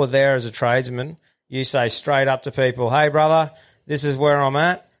you're there as a tradesman, you say straight up to people, "Hey, brother, this is where I'm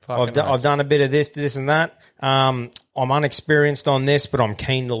at. I've done a bit of this and that. I'm unexperienced on this, but I'm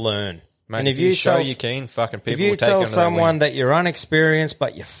keen to learn." Mate, and if you show you're keen, fucking people if you will take tell you under someone their wing. that you're unexperienced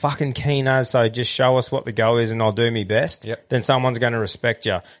but you're fucking keen as, so just show us what the go is and I'll do me best, Yep. then someone's going to respect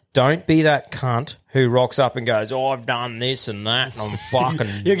you. Don't be that cunt who rocks up and goes, "Oh, I've done this and that and I'm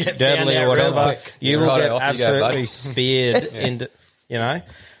fucking You'll get deadly found or out real whatever." quick. You Yeah, will right, get off you go, absolutely bud. speared into, you know.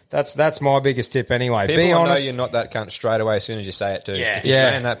 That's my biggest tip anyway. People be will know honest. you're not that cunt straight away as soon as you say it too. Yeah. If you're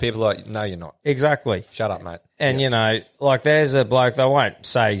Yeah. saying that, people are like, "No, you're not. Exactly. Shut up, mate." And, you know, like there's a bloke, I won't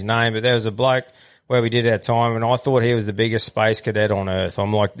say his name, but there was a bloke where we did our time and I thought he was the biggest space cadet on earth.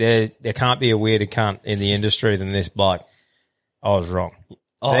 I'm like, there can't be a weirder cunt in the industry than this bloke. I was wrong.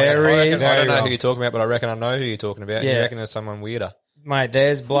 Oh, There I is. don't know wrong. who you're talking about, but I reckon I know who you're talking about. Yeah. You reckon there's someone weirder? Mate,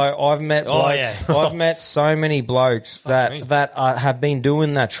 there's bloke. I've met blokes. I've met so many blokes me. that have been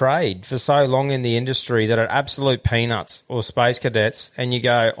doing that trade for so long in the industry that are absolute peanuts or space cadets, and you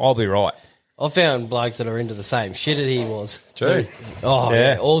go, "I'll be right." I found blokes that are into the same shit that he was. True. Oh,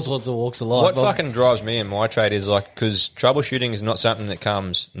 Yeah. yeah. All sorts of walks of life. What But- fucking drives me in my trade is like, because troubleshooting is not something that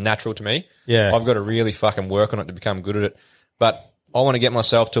comes natural to me. Yeah. I've got to really fucking work on it to become good at it. But I want to get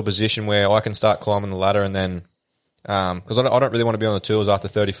myself to a position where I can start climbing the ladder and then, because I don't really want to be on the tools after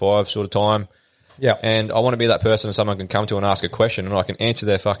 35 sort of time. Yeah. And I want to be that person that someone can come to and ask a question and I can answer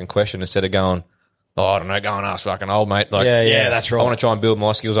their fucking question instead of going, "Oh, I don't know, go and ask fucking old mate." Like, Yeah, that's I right. want to try and build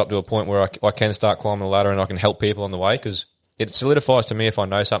my skills up to a point where I can start climbing the ladder and I can help people on the way, because it solidifies to me if I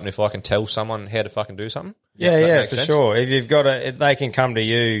know something, if I can tell someone how to fucking do something. Yeah, That yeah, makes for sense. sure. If you've got they can come to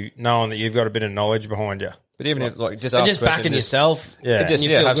you knowing that you've got a bit of knowledge behind you. But even if, like, just and ask just questions, backing yourself. Yeah. just and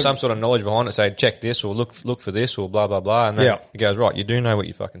you feel have good. some sort of knowledge behind it. Say, check this or look for this or blah blah blah, and then Yeah. it goes right. You do know what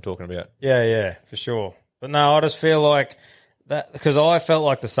you're fucking talking about. Yeah, yeah, for sure. But no, I just feel like that because I felt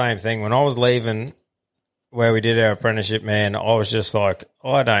like the same thing when I was leaving where we did our apprenticeship, man. I was just like,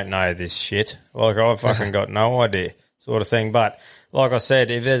 I don't know this shit. Like, I've fucking got no idea sort of thing. But like I said,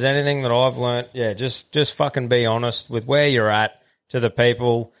 if there's anything that I've learnt, yeah, just fucking be honest with where you're at to the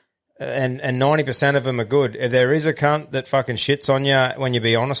people. And 90% of them are good. If there is a cunt that fucking shits on you when you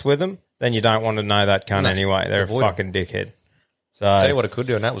be honest with them, then you don't want to know that cunt anyway. They're avoid a fucking dickhead. So Tell you what, I could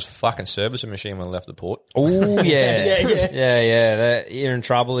do, and that was fucking service a machine when I left the port. Oh yeah, yeah. You're in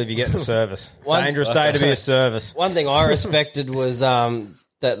trouble if you get in the service. Dangerous day to be a service. One thing I respected was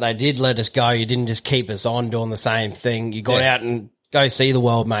that they did let us go. You didn't just keep us on doing the same thing. You got Yeah. out and go see the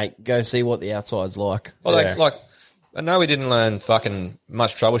world, mate. Go see what the outside's like. Well, Yeah. like, I know we didn't learn fucking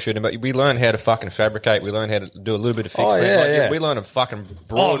much troubleshooting, but we learned how to fucking fabricate. We learned how to do a little bit of fixed. Oh, print. yeah, Like, yeah. We learned a fucking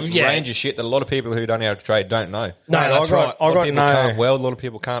broad Oh, yeah. range of shit that a lot of people who don't know how to trade don't know. No, that's I right. got A lot of people no. can't weld. A lot of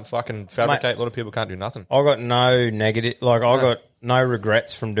people can't fucking fabricate. A lot of people can't do nothing. I got no negative. Like I got no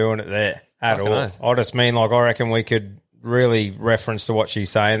regrets from doing it there at Fucking all. oath. I just mean like I reckon we could really reference to what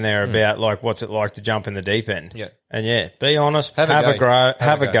she's saying there about like what's it like to jump in the deep end. Yeah. And yeah, be honest, Have a have go. a go, Have a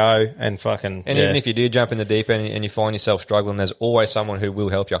have a go, and fucking. And yeah. even if you do jump in the deep end and you find yourself struggling, there's always someone who will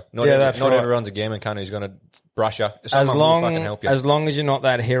help you. Not Yeah, that's not right. everyone's a gammon cunt who's going to brush you. as Someone will fucking help you. long as you're not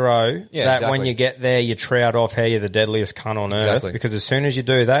that hero Yeah, that when exactly. you get there you trout off how you're the deadliest cunt on earth, Exactly. because as soon as you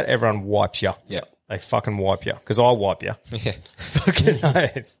do that everyone wipes you. Yeah. They fucking wipe you because I wipe you. Yeah. Fucking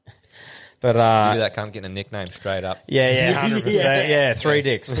oath. But You do that cunt getting a nickname straight up. yeah, 100%. Yeah, 3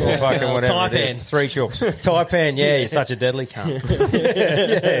 dicks or fucking whatever it is. Taipan. 3 chooks. Taipan, yeah, you're such a deadly cunt.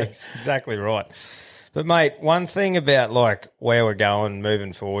 yeah, exactly right. But mate, one thing about like where we're going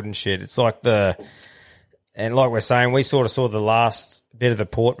moving forward and shit, it's like and like we're saying, we sort of saw the last bit of the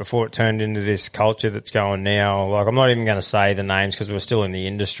port before it turned into this culture that's going now. Like I'm not even going to say the names because we're still in the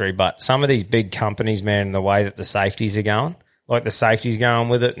industry, but some of these big companies, man, the way that the safeties are going, like the safety's going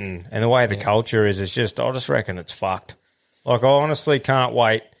with it and the way the culture is, it's just, I just reckon it's fucked. Like I honestly can't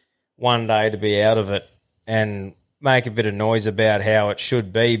wait one day to be out of it and make a bit of noise about how it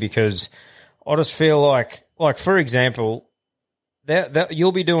should be, because I just feel like for example,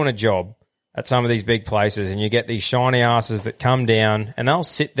 you'll be doing a job at some of these big places and you get these shiny asses that come down and they'll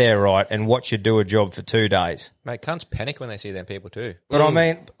sit there, right, and watch you do a job for 2 days. Mate, cunts panic when they see them people too. But I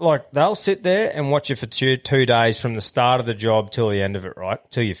mean, like, they'll sit there and watch you for two days from the start of the job till the end of it, right,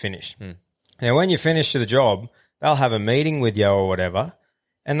 till you finish. Now, when you finish the job, they'll have a meeting with you or whatever,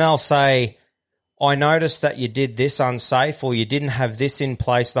 and they'll say, I noticed that you did this unsafe, or you didn't have this in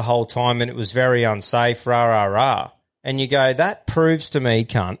place the whole time and it was very unsafe, rah, rah, rah. And you go, that proves to me,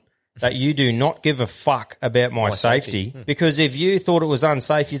 cunt, that you do not give a fuck about my safety. Because if you thought it was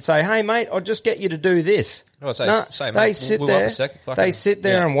unsafe, you'd say, hey, mate, I'll just get you to do this. They sit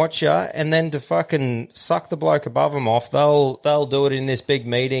there and watch you, and then to fucking suck the bloke above them off, they'll do it in this big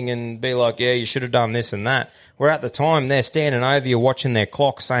meeting and be like, yeah, you should have done this and that. Where at the time, they're standing over you watching their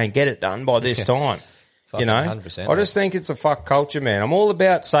clock saying, get it done by this time. You know, 100%, I just think it's a fuck culture, man. I'm all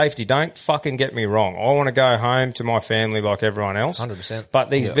about safety. Don't fucking get me wrong. I want to go home to my family like everyone else. 100%. But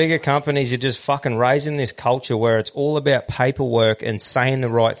these bigger companies are just fucking raising this culture where it's all about paperwork and saying the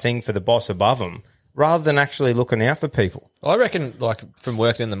right thing for the boss above them, rather than actually looking out for people. I reckon, like, from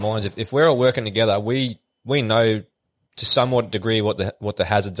working in the mines, if we're all working together, we know to somewhat degree what the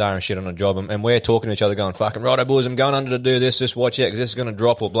hazards are and shit on a job, and we're talking to each other going, fucking, righto, boys, I'm going under to do this, just watch out, because this is going to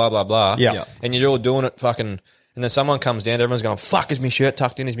drop, or blah, blah, blah. Yeah. And you're all doing it fucking, and then someone comes down, everyone's going, fuck, is my shirt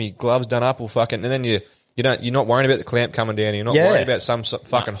tucked in, is my gloves done up, or fucking, and then you're not worrying about the clamp coming down, you're not worried about some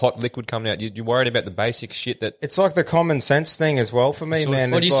fucking hot liquid coming out, you're worried about the basic shit that... It's like the common sense thing as well for me,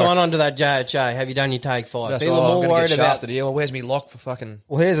 man. What do you like, sign on to that JHA? Have you done your take 5? That's People all, are more I'm worried get about... shafted here, well, where's me lock for fucking...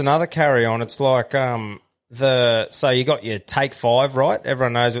 Well, here's another carry on. It's like... So you got your take 5, right?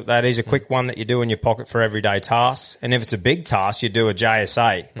 Everyone knows what that is. A quick one that you do in your pocket for everyday tasks. And if it's a big task, you do a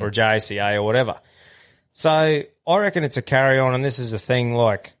JSA or a JCA or whatever. So I reckon it's a carry on, and this is a thing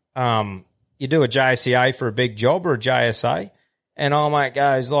like you do a JCA for a big job or a JSA, and our mate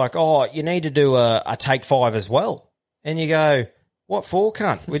goes like, oh, you need to do a take 5 as well. And you go, what for,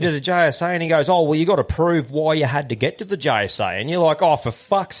 cunt? We did a JSA. And he goes, oh, well, you got to prove why you had to get to the JSA. And you're like, oh, for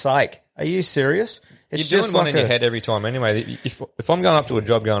fuck's sake. Are you serious? It's you're doing one in your head every time anyway. If I'm going up to a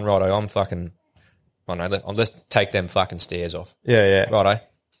job going, righto, I'm fucking, I don't know, I'll just take them fucking stairs off. Yeah. Righto.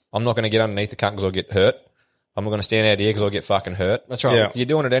 I'm not going to get underneath the cunt because I'll get hurt. I'm not going to stand out here because I'll get fucking hurt. That's right. Yeah. You're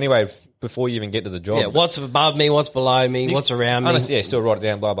doing it anyway before you even get to the job. Yeah, what's above me, what's below me, what's around me. Yeah, still write it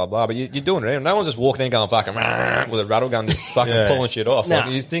down, blah, blah, blah. But you're doing it. No one's just walking in going fucking with a rattle gun just fucking pulling shit off. Nah.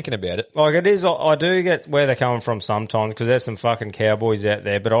 Like, you're thinking about it. Like it is, I do get where they're coming from sometimes because there's some fucking cowboys out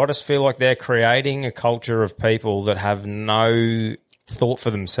there, but I just feel like they're creating a culture of people that have no thought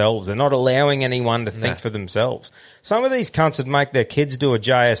for themselves. They're not allowing anyone to think for themselves. Some of these cunts would make their kids do a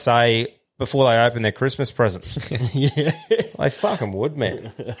JSA before they open their Christmas presents. Yeah. They fucking would,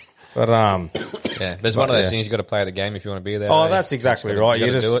 man. But yeah, there's one of those things you got to play the game if you want to be there. Oh, that's exactly right. You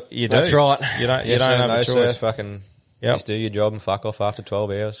just do it. You do. That's right. You don't have a choice. Fucking just do your job and fuck off after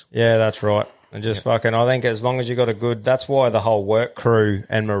 12 hours. Yeah, that's right. And just fucking, I think as long as you got a good, that's why the whole work crew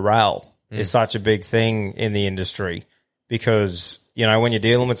and morale is such a big thing in the industry, because you know, when you're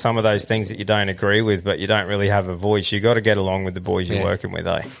dealing with some of those things that you don't agree with, but you don't really have a voice, you got to get along with the boys you're working with,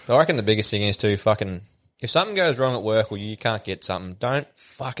 eh? I reckon the biggest thing is to fucking, if something goes wrong at work or you can't get something, don't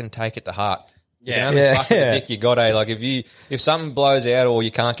fucking take it to heart. You can only fuck with the dick you got, eh? Like if something blows out or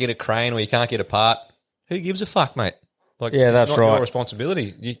you can't get a crane or you can't get a part, who gives a fuck, mate? Like, yeah, that's it's not right. your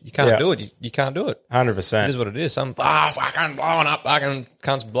responsibility. You can't do it. You can't do it. 100%. It is what it is. Some fucking blowing up, fucking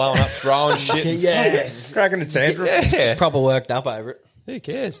cunts blowing up, throwing shit. Cracking a tantrum. Yeah. Proper worked up over it. Who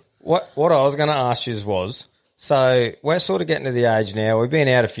cares? What I was going to ask you was, so we're sort of getting to the age now. We've been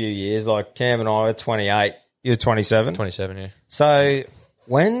out a few years. Like Cam and I are 28. You're 27. 27, yeah. So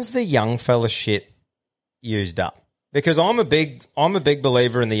when's the young fella shit used up? Because I'm a big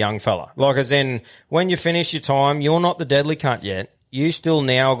believer in the young fella. Like as in, when you finish your time, you're not the deadly cunt yet. You still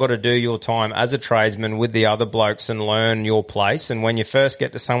now got to do your time as a tradesman with the other blokes and learn your place. And when you first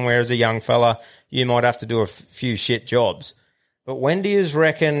get to somewhere as a young fella, you might have to do a few shit jobs. But when do you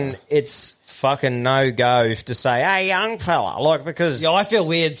reckon it's fucking no-go to say, hey, young fella? Like, because... Yeah, I feel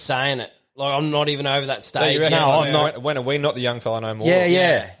weird saying it. Like, I'm not even over that stage. So you reckon, No, I'm not. When are we not the young fella no more?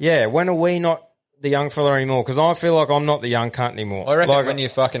 Yeah. When are we not the young fella anymore? Because I feel like I'm not the young cunt anymore. I reckon like,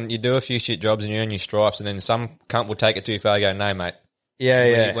 when you do a few shit jobs and you earn your stripes and then some cunt will take it too far, you go, no, mate.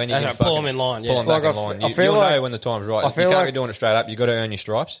 Yeah. When you can pull them in line. Pull them back in line. You'll know when the time's right. You can't be doing it straight up. You got to earn your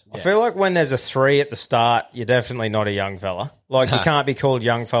stripes. I feel like when there's a 3 at the start, you're definitely not a young fella. Like, you can't be called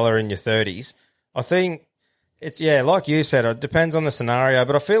young fella in your 30s. I think it's, like you said, it depends on the scenario,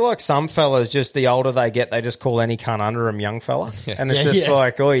 but I feel like some fellas, just the older they get, they just call any cunt under them young fella. And it's just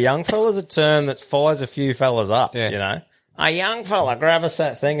like, young fella's a term that fires a few fellas up, you know? A young fella, grab us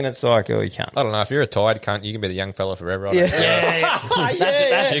that thing, and it's like, you can't. I don't know. If you're a tired cunt, you can be the young fella forever. I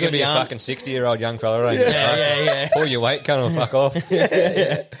That's you can be a fucking 60-year-old young fella, right? Yeah. Pull your weight, cunt, and fuck off.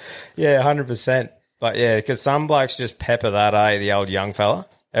 Yeah, 100%. But because some blokes just pepper that, the old young fella.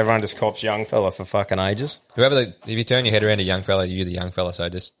 Everyone just cops young fella for fucking ages. If you turn your head around a young fella, you're the young fella. So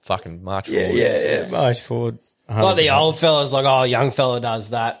just fucking march forward. Yeah. March forward. Like the old fellas, like, oh, young fella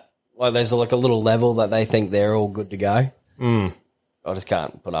does that. Like there's like a little level that they think they're all good to go. I just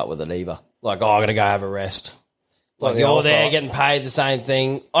can't put up with it either. Like, oh, I'm going to go have a rest. Like, you're there getting paid the same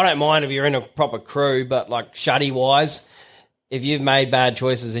thing. I don't mind if you're in a proper crew, but like shuddy-wise, if you've made bad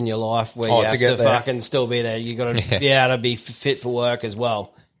choices in your life where you have to fucking still be there, you got to be able to be fit for work as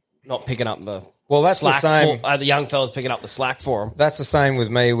well. Not picking up the the slack same. the young fellas picking up the slack for them. That's the same with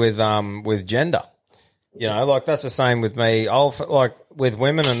me with gender. You know, like that's the same with me. Like with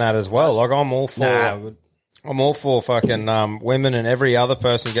women and that as well. Like I'm all for fucking women and every other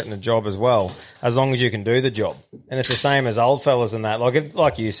person getting a job as well, as long as you can do the job. And it's the same as old fellas and that.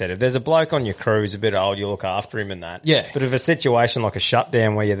 Like you said, if there's a bloke on your crew who's a bit old, you look after him and that. Yeah. But if a situation like a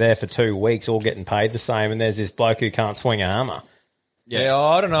shutdown where you're there for 2 weeks, all getting paid the same, and there's this bloke who can't swing a hammer. Yeah,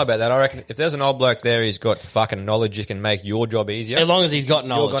 I don't know about that. I reckon if there's an old bloke there who's got fucking knowledge, you can make your job easier. As long as he's got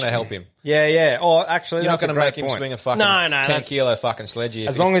knowledge. You're going to help him. Yeah. Oh, actually, You're not that's going to make him point. swing a fucking 10 kilo fucking sledgy.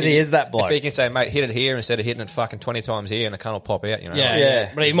 As long as he is that bloke. If he can say, mate, hit it here instead of hitting it fucking 20 times here and the cunt will pop out, you know. Yeah.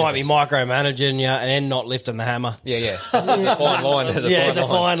 But he might be micromanaging you and not lifting the hammer. Yeah. There's a fine line. It's a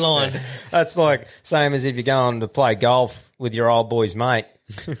fine line. That's like same as if you're going to play golf with your old boy's mate.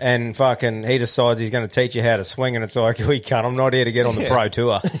 And fucking he decides he's going to teach you how to swing, and it's like, we can't. I'm not here to get on the pro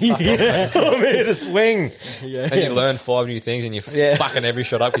tour. I'm here to swing. Yeah. And you learn 5 new things, and you're fucking every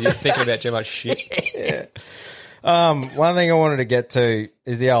shot up because you're thinking about too much shit. One thing I wanted to get to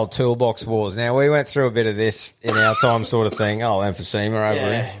is the old toolbox wars. Now we went through a bit of this in our time, sort of thing. Oh, emphysema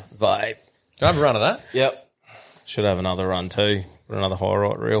over here, vape. Can I have a run of that? Yep. Should have another run too. Put another high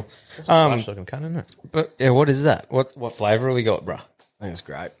right reel. That's a flash looking cunt, isn't it? But yeah, what is that? What flavour have we got, bruh? I think it's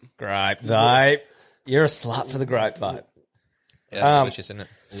grape. Grape vape. You're a slut for the grape vape. Yeah, that's delicious, isn't it?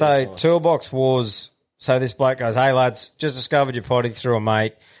 So, Toolbox Wars. So, this bloke goes, hey, lads, just discovered your potty through a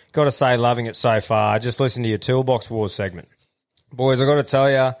mate. Got to say, loving it so far. Just listen to your Toolbox Wars segment. Boys, I got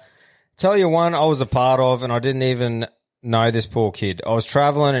to tell you one I was a part of, and I didn't even know this poor kid. I was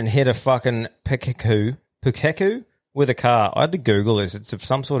travelling and hit a fucking Pukeko with a car. I had to Google this. It's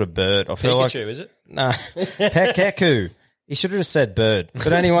some sort of bird. I feel Pikachu, like, is it? No, Pukeko. He should have just said bird.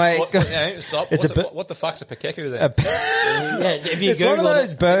 But anyway, what the fuck's a Pukeko then? If you it's one of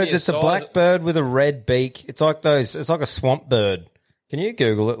those birds. It's a size- black bird with a red beak. It's like those. It's like a swamp bird. Can you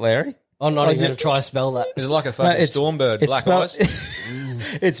Google it, Larry? I'm not even going to try to spell that. Is it like a fucking storm bird? Black eyes?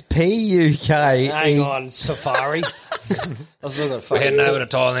 It's P-U-K. Hang on, Safari. I still got We're heading over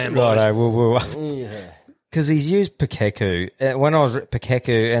to Thailand, boys. Righto, because he's used Pukeko. When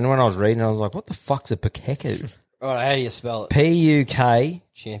I was reading, I was like, "What the fuck's a Pukeko?" Right, how do you spell it? P-U-K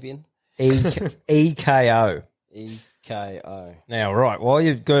Champion. E-K-O. E-K-O. Now, right, while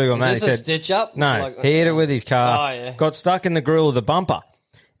you're Googling that, he Is this a said, stitch up? no, he hit it with his car, Oh, yeah. got stuck in the grill of the bumper.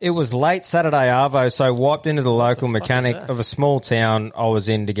 It was late Saturday arvo, so wiped into the local mechanic of a small town I was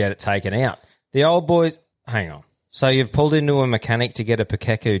in to get it taken out. The old boys, hang on. So you've pulled into a mechanic to get a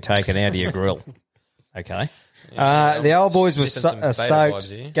Pukeko taken out of your grill. Okay. The old boys were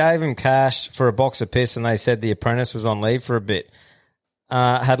stoked, gave him cash for a box of piss, and they said the apprentice was on leave for a bit.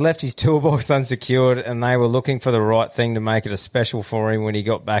 Had left his toolbox unsecured, and they were looking for the right thing to make it a special for him when he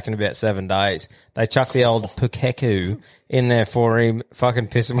got back in about 7 days. They chucked the old Pukeko in there for him, fucking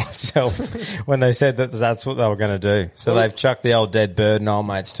pissing myself when they said that that's what they were going to do. So they've chucked the old dead bird in old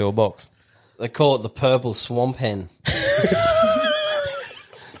mate's toolbox. They call it the purple swamp hen.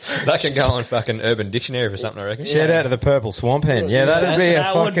 That can go on fucking Urban Dictionary for something, I reckon. Shout out to the purple swamp hen. Yeah, that'd be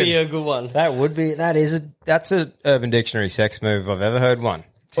that would be a good one. That's a Urban Dictionary sex move if I've ever heard one.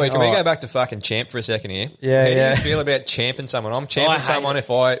 Wait, can we go back to fucking champ for a second here? Yeah, How do you feel about champing someone? I'm champing someone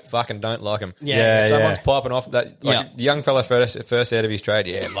if I fucking don't like them. Yeah, if someone's piping off that, like the young fella first out of his trade,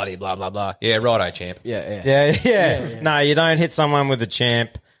 yeah, bloody blah, blah, blah. Yeah, righto, champ. Yeah. No, you don't hit someone with a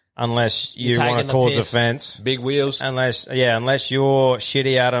champ unless you want to cause offence. Big wheels. Unless you're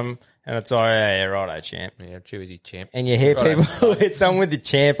shitty at them and it's like, yeah, righto, champ. Yeah, too easy, champ. And you hear people hit someone with the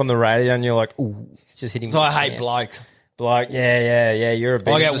champ on the radio and you're like, ooh, just hitting. So I hate bloke. Bloke, yeah. You're a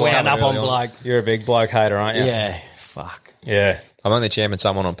big. I get wound up on bloke. You're a big bloke hater, aren't you? Yeah, fuck. Yeah. I'm only champing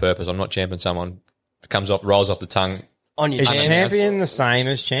someone on purpose. I'm not champing someone rolls off the tongue. On your Is champ. champion the same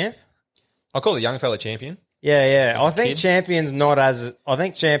as champ? I call the young fella champion. Yeah. I think kid. champions not as. I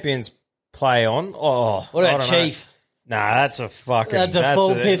think champions play on. Oh, What I about don't chief? know. Nah, that's a fucking. That's a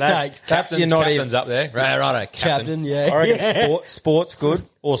full piss take. That's you're not Captain's even. up there. Righto, captain. Yeah. I reckon sport's good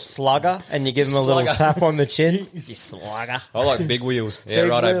or slugger, and you give them a little Slugger. tap on the chin. You slugger. I like big wheels. Yeah, Big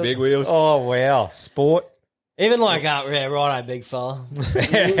righto, wheels. big wheels. Oh wow, sport. Even like, righto, big fella.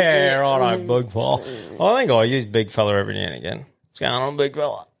 Yeah, right, big fella. I think I use big fella every now and again. What's going on, big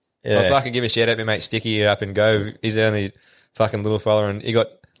fella? Yeah. I'll fucking give a shout out to my mate Sticky up in Go. He's the only fucking little fella, and he got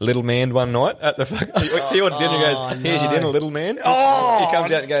little man one night at the fucking. He ordered dinner and goes, "Here's your dinner, little man." Oh, he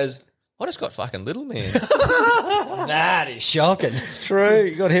comes out and goes, "I just got fucking little man." That is shocking. True.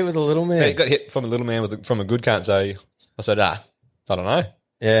 You got hit with a little man. He got hit from a little man from a good cunt. So I said, I don't know.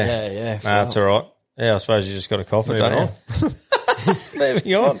 Yeah. That's all right. Yeah, I suppose you just got to cop it, don't you?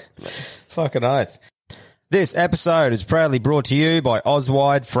 Moving on. Fucking oath. This episode is proudly brought to you by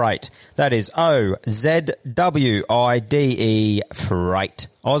Ozwide Freight. That is Ozwide Freight.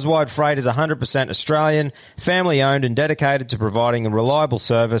 Ozwide Freight is 100% Australian, family-owned and dedicated to providing a reliable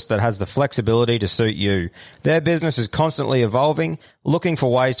service that has the flexibility to suit you. Their business is constantly evolving, looking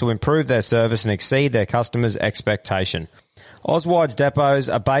for ways to improve their service and exceed their customers' expectation. Ozwide's depots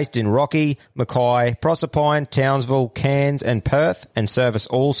are based in Rocky, Mackay, Proserpine, Townsville, Cairns and Perth and service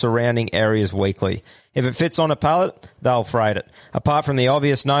all surrounding areas weekly. If it fits on a pallet, they'll freight it. Apart from the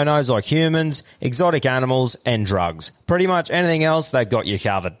obvious no-nos like humans, exotic animals and drugs. Pretty much anything else, they've got you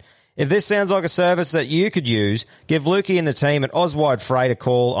covered. If this sounds like a service that you could use, give Lukey and the team at Ozwide Freight a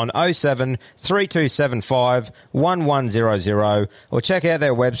call on 07 3275 1100 or check out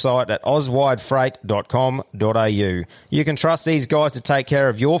their website at ozwidefreight.com.au. You can trust these guys to take care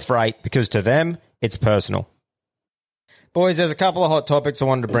of your freight because to them, it's personal. Boys, there's a couple of hot topics I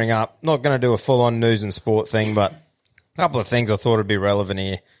wanted to bring up. Not going to do a full-on news and sport thing, but a couple of things I thought would be relevant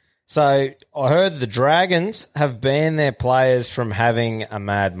here. So I heard the Dragons have banned their players from having a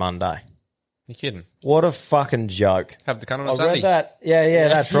Mad Monday. You kidding? What a fucking joke. Have the cunt on a I Sunday. read that. Yeah,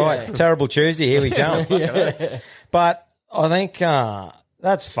 that's right. Terrible Tuesday. Here we come. But I think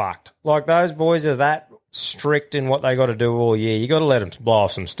that's fucked. Like, those boys are that strict in what they got to do all year. You got to let them blow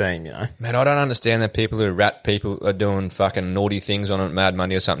off some steam, you know. Man, I don't understand that people who rat people are doing fucking naughty things on a Mad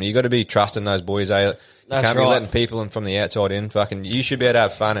Monday or something. You got to be trusting those boys, eh? You can't be letting people in from the outside in. Fucking, you should be able to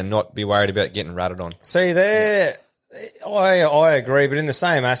have fun and not be worried about getting ratted on. See, I agree, but in the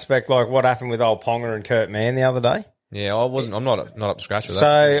same aspect, like what happened with old Ponga and Kurt Mann the other day. Yeah, I'm not up to scratch with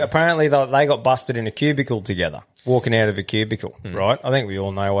that. So apparently they got busted in a cubicle together, walking out of a cubicle, right? I think we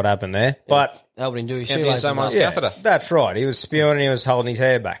all know what happened there. But Albert didn't do his Emptying shoelaces. someone's up. catheter. that's right. He was spewing and he was holding his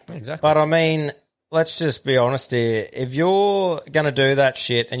hair back. Exactly. But I mean, let's just be honest here. If you're going to do that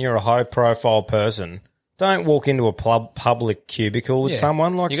shit and you're a high-profile person, don't walk into a public cubicle with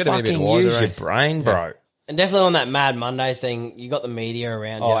someone. Like, You gotta be a bit fucking wiser, use eh? your brain, bro. And definitely on that Mad Monday thing, you got the media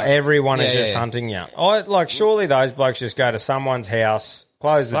around you. Oh, everyone is Yeah, just yeah. hunting you. Surely those blokes just go to someone's house,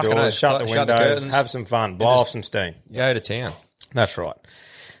 close the Fucking doors, oath. shut the Shut the windows, curtains. have some fun, blow off some steam. Go to town. That's right.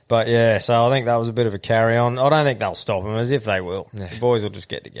 But yeah, so I think that was a bit of a carry on. I don't think they'll stop them, as if they will. The boys will just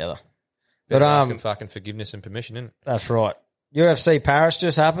get together. But But asking fucking forgiveness and permission, isn't it? that's right. UFC Paris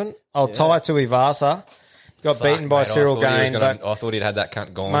just happened. I'll tie to Ivasa. Got beaten by Mate, Cyril Gain. I thought he'd had that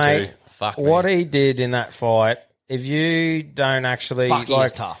cunt gone Mate, too. Fuck me. what he did in that fight, if you don't actually Fuck, he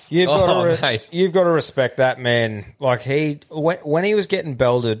is tough. You've got mate. you've got to respect that man. Like, when he was getting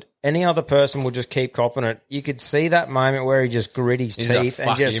belted, any other person would just keep copping it. You could see that moment where he just grit his He's like, teeth and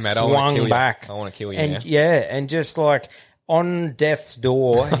 "Fuck you, just mate. I wanna kill swung you. back. I wanna kill you And now." and just like on death's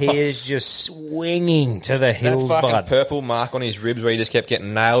door, he is just swinging to the That hills, fucking bud. purple mark on his ribs where he just kept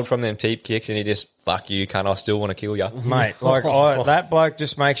getting nailed from them teep kicks and he just, fuck you, cunt, I still want to kill you. Mate, like that bloke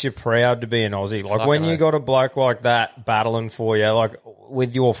just makes you proud to be an Aussie. Like, when you oath. got a bloke like that battling for you, like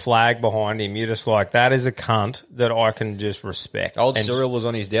with your flag behind him, you're just like, that is a cunt that I can just respect. Old And Cyril was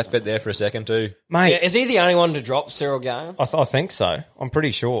on his deathbed there for a second too. mate, Yeah, is he the only one to drop Cyril Gain? I think so. I'm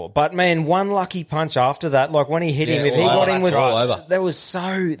pretty sure. But man, one lucky punch after that, like when he hit him, if he all got over, him with that's all over. that was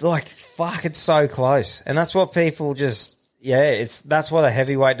so like fuck, it's so close, and that's what people just that's why the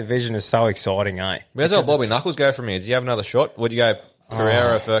heavyweight division is so exciting, eh? Where's old Bobby Knuckles go from here? Does he have another shot? Would you go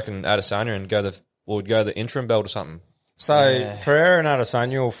Pereira, fucking Adesanya and go the interim belt or something? So Pereira and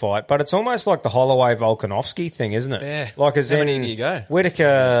Adesanya will fight, but it's almost like the Holloway Volkanovski thing, isn't it? Yeah. Like, as How in many do you go?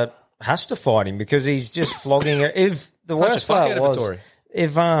 Whittaker has to fight him because he's just flogging it. If the Punch worst the fuck part out of was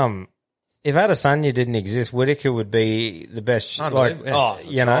Vettori. if Adesanya didn't exist, Whittaker would be the best. Like, Unbelievable, yeah.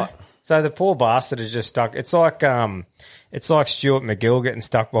 you know. So the poor bastard is just stuck. It's like Stuart McGill getting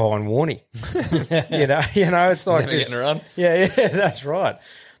stuck behind Warney. you know, it's like Never getting a run. Yeah, that's right.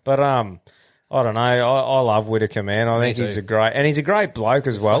 But I don't know. I love Whittaker, man. I think too. he's a great bloke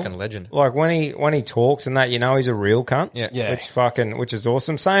as well. Fucking legend. Like when he talks and that, you know, he's a real cunt. Yeah. Which is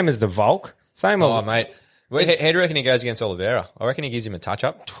awesome. Same as the Volk. Same. Oh, mate. How do you reckon he goes against Oliveira? I reckon he gives him a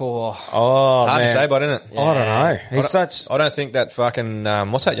touch-up. Oh, Hard man. to say, but isn't it? I don't know. He's such. I don't think that fucking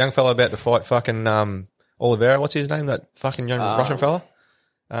what's that young fellow about to fight? Fucking Oliveira, what's his name? That fucking young Russian fella?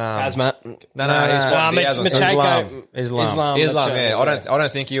 Hazmat. No, he's fighting Diaz on Sunday. Islam. Yeah. I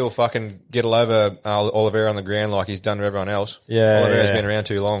don't think he'll fucking get all over Oliveira on the ground like he's done to everyone else. Yeah, Oliveira's yeah. been around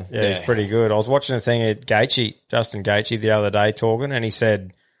too long. Yeah, he's pretty good. I was watching a thing at Justin Gaethje the other day talking, and he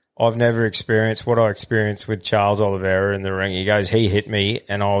said, I've never experienced what I experienced with Charles Oliveira in the ring. He goes, he hit me,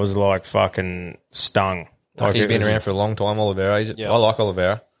 and I was like fucking stung. Like he's been around for a long time, Oliveira. I like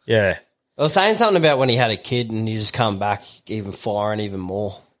Oliveira. Yeah. I was saying something about when he had a kid and he just come back even firing even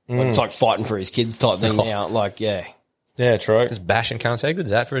more. Like, it's like fighting for his kids type thing now. Like, yeah. Yeah, true. Just bashing cunts. How good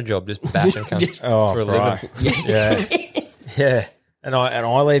is that for a job? Just bashing cunts Oh, for a right. living. Yeah. Yeah. And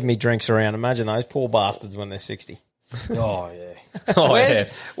I leave me drinks around. Imagine those poor bastards when they're 60. Oh, yeah. Oh, yeah.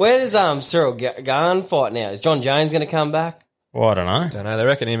 Where does Cyril Gahn fight now? Is John Jones going to come back? Well, I don't know. Don't know. They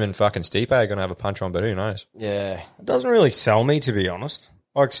reckon him and fucking Stipe are going to have a punch on, but who knows? Yeah. It doesn't really sell me, to be honest.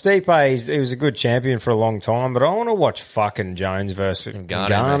 Like, Stipe, he was a good champion for a long time, but I want to watch fucking Jones versus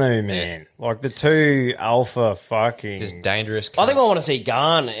Ngannou, man. Like, the two alpha fucking... Just dangerous cunts. I think I want to see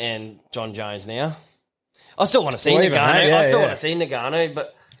Gahn and John Jones now. I still want to see Well, Ngannou. even that, I still yeah. want to see Ngannou,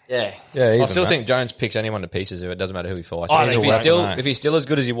 but yeah. Yeah, I still think Jones picks anyone to pieces. It doesn't matter who he fights. I think If he's still as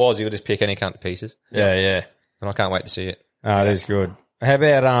good as he was, he'll just pick any cunt to pieces. Yeah, yeah. And I can't wait to see it. Oh, it is good. How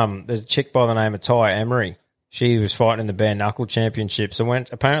about there's a chick by the name of Ty Emery. She was fighting in the bare knuckle championship. So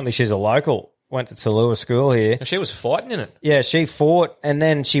apparently she's a local. Went to Tallulah School here. And she was fighting in it. Yeah, she fought and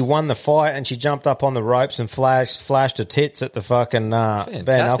then she won the fight and she jumped up on the ropes and flashed her tits at the fucking bare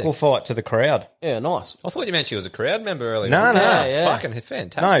knuckle fight to the crowd. Yeah, nice. I thought you meant she was a crowd member earlier. No. Fucking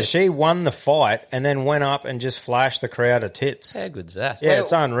fantastic. No, she won the fight and then went up and just flashed the crowd her tits. How good's that? Yeah,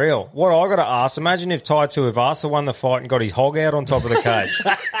 it's unreal. What I got to ask, imagine if Tai Tuivasa won the fight and got his hog out on top of the cage.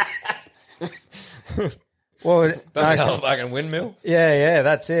 Well, fucking windmill. yeah,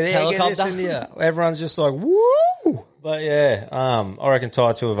 that's it. Yeah, Helicopter. get this in here. Everyone's just like, woo! But yeah, I reckon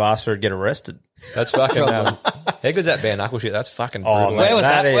Tai Tuivasa would get arrested. That's fucking... how good's that bare knuckle shit? That's fucking brutal. Where was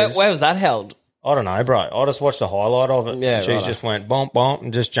that that? is- Where was that held? I don't know, bro. I just watched a highlight of it. Yeah, She righto. just went bump, bump,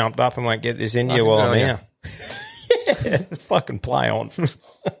 and just jumped up and went, get this in you Fucking while I'm good here. Yeah, fucking play on.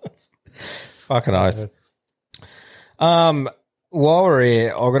 Fucking oath. While we're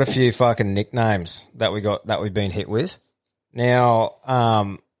here, I've got a few fucking nicknames that we've been hit with. Now,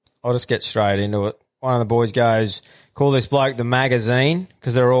 I'll just get straight into it. One of the boys goes, call this bloke the magazine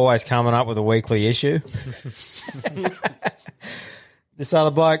because they're always coming up with a weekly issue. This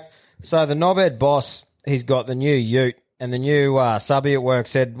other bloke, so the knobhead boss, he's got the new ute, and the new subby at work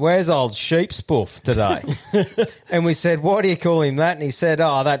said, where's old sheep spoof today? And we said, why do you call him that? And he said,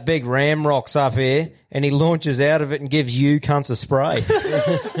 oh, that big ram rock's up here, and he launches out of it and gives you cunts a spray.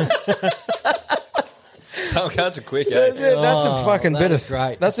 Some cunts are quick, eh? That's a fucking bit of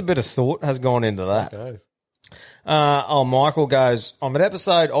great. That's a bit of thought has gone into that. Michael goes, I'm at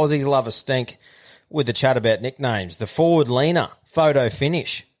episode Aussies Love a Stink with the chat about nicknames. The forward leaner, photo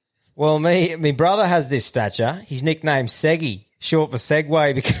finish. Well, me brother has this stature. He's nicknamed Seggy, short for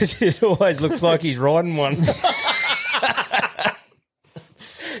Segway, because it always looks like he's riding one. Do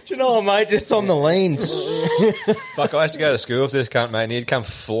you know what, mate? Just on the lean. Fuck, I used to go to school with this cunt, mate, and he'd come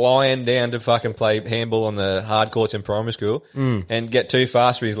flying down to fucking play handball on the hard courts in primary school and get too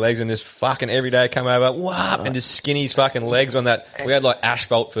fast for his legs, and this fucking every day come over, whop, and just skin his fucking legs on that. We had like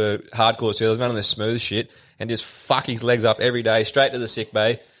asphalt for hard courts here. There was none of this smooth shit, and just fuck his legs up every day, straight to the sick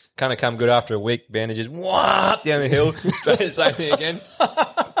bay. Kind of come good after a week, bandages, whop, down the hill, straight to the same thing again.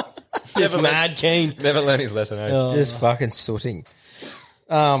 Just mad keen. Never learned his lesson, eh? Just fucking sooting.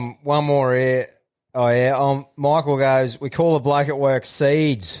 One more here. Oh, yeah. Michael goes, we call the bloke at work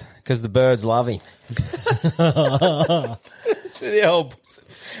Seeds because the birds love him. It's for the old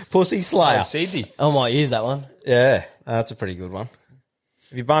pussy slayer. Seedsy. I might use that one. Yeah, that's a pretty good one.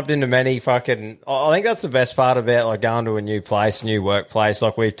 Have you bumped into many fucking... I think that's the best part about like going to a new place, new workplace,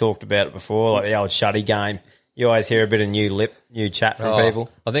 like we've talked about it before, like the old shutty game. You always hear a bit of new chat from people.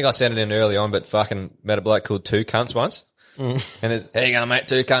 I think I sent it in early on, but fucking met a bloke called Two Cunts once. And it's, how you going, mate?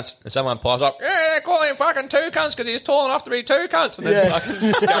 Two cunts. And someone pipes up, yeah, call him fucking two cunts because he's tall enough to be two cunts. And then fucking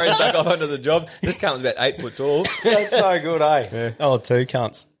scurries back off onto the job. This cunt was about 8 foot tall. That's so good, eh? Yeah. Oh, two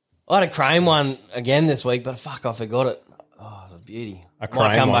cunts. I had a crane one again this week, but fuck, I forgot it. Oh, it's a beauty. A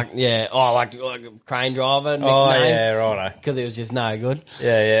crane one? Back, yeah. Oh, like a crane driver nickname. Oh, yeah, righto. Because it was just no good.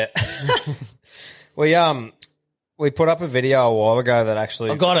 Yeah. We put up a video a while ago that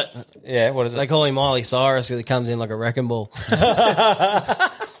actually... I got it. Yeah, what is it? They call him Miley Cyrus because he comes in like a wrecking ball.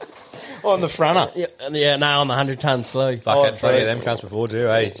 On the fronter. Yeah, no, on the 100-ton slew. Fuck, I had plenty of them cunts before too,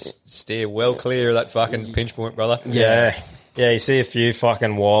 eh? Steer well clear of that fucking pinch point, brother. Yeah, you see a few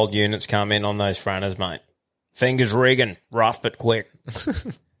fucking wild units come in on those fronters, mate. Fingers rigging, rough but quick.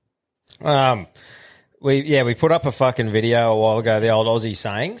 We put up a fucking video a while ago, the old Aussie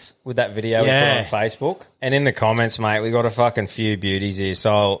sayings, with that video we put on Facebook. And in the comments, mate, we got a fucking few beauties here,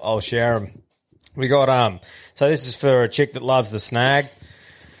 so I'll share them. We got, so this is for a chick that loves the snag.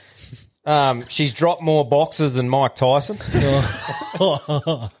 She's dropped more boxes than Mike Tyson.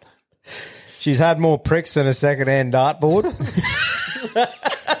 She's had more pricks than a second-hand dartboard.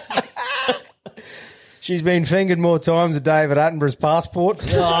 She's been fingered more times than David Attenborough's passport.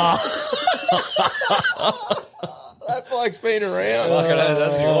 That bloke's been around.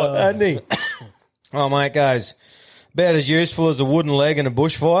 Hasn't he? Oh, mate, goes, about as useful as a wooden leg in a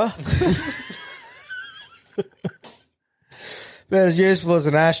bushfire. About as useful as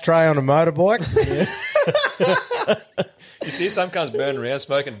an ashtray on a motorbike. You see some cunts burning around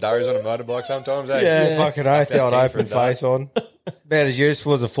smoking durries on a motorbike sometimes, eh? Yeah, fucking oath, the old open face on. About as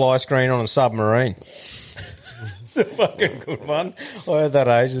useful as a fly screen on a submarine. It's a fucking good one. I heard that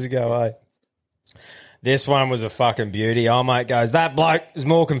ages ago, eh? This one was a fucking beauty. Oh, mate, goes, that bloke is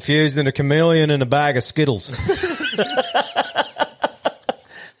more confused than a chameleon in a bag of Skittles.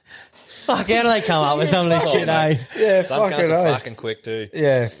 Fuck, how do they come up with some of this shit, eh? Yeah, Some fucking cunts are oath. fucking quick too.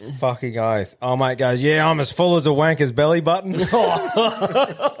 Yeah, fucking oath. Oh, mate goes, yeah, I'm as full as a wanker's belly button.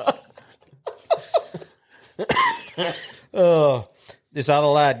 Oh, this other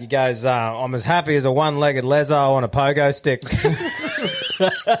lad, he goes, I'm as happy as a one-legged lezo on a pogo stick.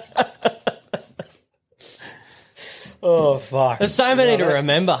 Oh, fuck. There's so many to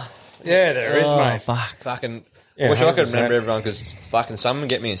remember. Yeah, there is, mate. Fuck. Fucking. Yeah, wish I could 100%. remember everyone because fucking someone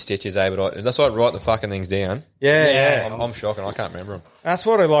get me in stitches, eh? But that's why I write the fucking things down. Yeah. I'm shocking. I can't remember them. That's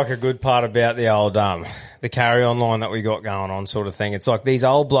what I like a good part about the old the carry-on line that we got going on sort of thing. It's like these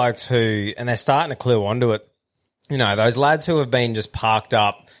old blokes who, and they're starting to clue onto it. You know, those lads who have been just parked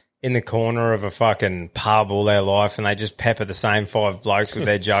up in the corner of a fucking pub all their life and they just pepper the same five blokes with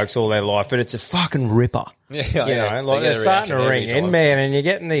their jokes all their life, but it's a fucking ripper. Yeah, You know, like they're starting to ring in, man, and you're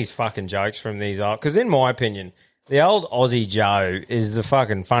getting these fucking jokes from these old... Because in my opinion, the old Aussie Joe is the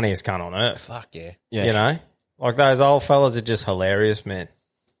fucking funniest cunt on earth. Fuck yeah. You know? Like those old fellas are just hilarious, man.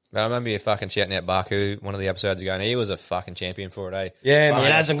 I remember you fucking shouting out Baku one of the episodes ago, and he was a fucking champion for it, eh? Yeah, man. He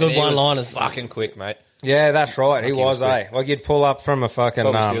had some good And he was one-liners. Fucking quick, mate. Yeah, that's right. He Fuck, he was, was eh? Like you'd pull up from a fucking...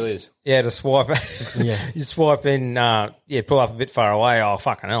 Probably still is. Yeah, to swipe... Yeah. You swipe in, pull up a bit far away. Oh,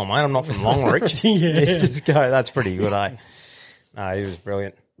 fucking hell, mate, I'm not from Longreach. You just go, that's pretty good, eh? No, he was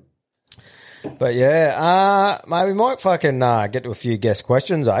brilliant. But yeah, mate, we might fucking get to a few guest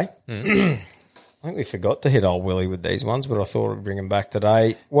questions, eh? I think we forgot to hit old Willie with these ones, but I thought I'd bring him back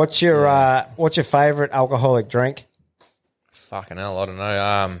today. What's your favourite alcoholic drink? Fucking hell, I don't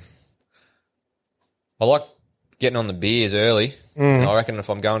know. I like getting on the beers early. I reckon if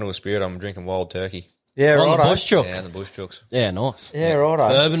I'm going to a spirit, I'm drinking wild turkey. Yeah, On right. the bush chook. Yeah, and the bush chooks. Yeah, nice. Yeah, right.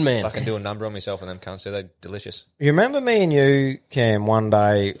 Bourbon man. Fucking do a number on myself and them cunts. They're delicious. You remember me and you, Cam, one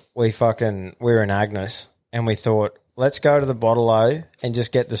day we were in Agnes and we thought, let's go to the Bottle-O and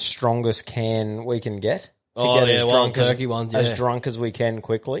just get the strongest can we can get. Oh, yeah, as wild drunk as- turkey ones, As yeah. drunk as we can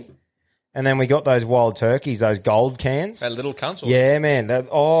quickly. And then we got those wild turkeys, those gold cans. That little cunts? Or Yeah, man.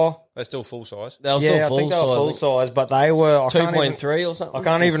 They're still full size. They were yeah, I still think they were full full size. size, but they were... I can't even- 2.3 or something. I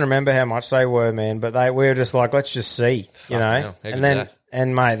can't even remember how much they were, man, but we were just like, let's just see, you know? hell, how good And then, is that?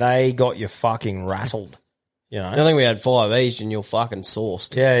 and mate, they got you fucking rattled, you know? I think we had 5 each and you're fucking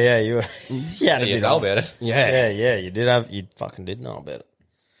sauced. Yeah, you were... you had a You bit know of- about it. Yeah. Yeah, you fucking did know about it.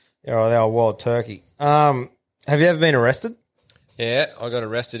 Yeah, they are wild turkey. Have you ever been arrested? Yeah, I got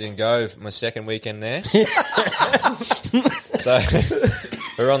arrested in Gove my second weekend there. So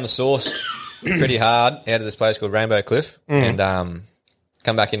we were on the sauce pretty hard out of this place called Rainbow Cliff and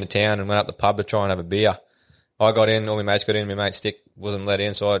come back into town and went up the pub to try and have a beer. I got in, all my mates got in, my mate Stick wasn't let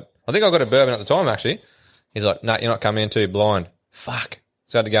in, so I think I got a bourbon at the time actually. He's like, no, you're not coming in too blind. Fuck.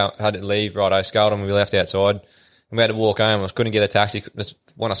 So I had to leave, right, I sculled him, we left outside and we had to walk home. I couldn't get a taxi.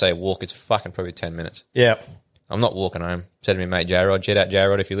 When I say walk, it's fucking probably 10 minutes. Yeah. I'm not walking home. Said to me mate J-Rod, shout out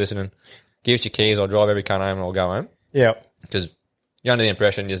J-Rod if you're listening. Give us your keys, I'll drive every cunt home and I'll go home. Yeah. Because you're under the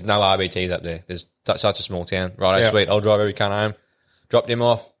impression there's no RBTs up there. There's such a small town. Right, Yeah. sweet, I'll drive every cunt home. Dropped him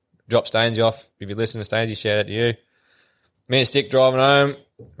off, dropped Stainsy off. If you listen to Stainsy, shout out to you. Me and Stick driving home.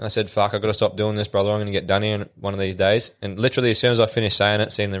 I said, fuck, I've got to stop doing this, brother. I'm going to get done here one of these days. And literally as soon as I finished saying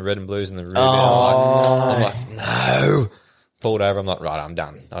it, seeing the red and blues and the ruby, I'm like, no. Pulled over. I'm like, right, I'm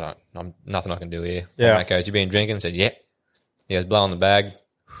done. I'm nothing I can do here. Yeah. My mate goes, you been drinking? I said, yeah. He goes, blowing the bag.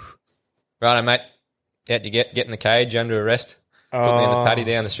 Righto, mate. Out you get in the cage, you're under arrest. Put me in the paddy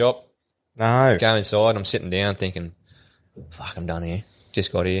down the shop. No. Go inside. I'm sitting down thinking, fuck, I'm done here.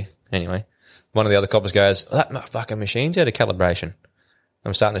 Just got here. Anyway, one of the other coppers goes, oh, that fucking machine's out of calibration.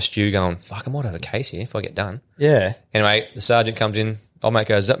 I'm starting to stew going, fuck, I might have a case here if I get done. Yeah. Anyway, the sergeant comes in. Old mate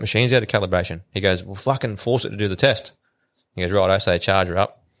goes, that machine's out of calibration. He goes, well, fucking force it to do the test. He goes, right, I say charge her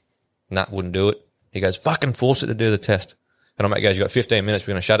up. Nah, wouldn't do it. He goes, fucking force it to do the test. And old mate goes, you got 15 minutes.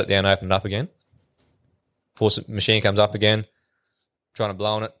 We're going to shut it down, open it up again. Force it, machine comes up again. Trying to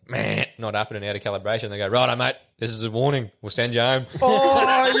blow on it. Man, not happening, out of calibration. They go, righto, mate, this is a warning. We'll send you home.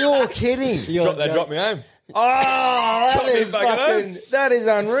 Oh, you're kidding. They dropped me home. Oh, that is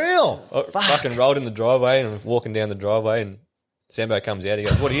unreal. I fucking rolled in the driveway and was walking down the driveway and Sambo comes out. He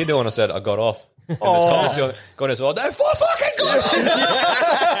goes, what are you doing? I said, I got off. And the cop was got us all, they fucking got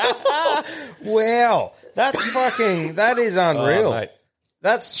off. Wow. That is unreal. Oh, mate.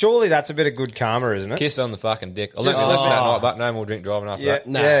 Surely that's a bit of good karma, isn't it? Kiss on the fucking dick. I'll listen that night, but no more drink driving after that.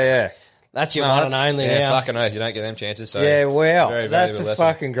 No. Yeah. That's your one and only Yeah, now. fucking oath. You don't get them chances. So Yeah, wow. very That's a lesson.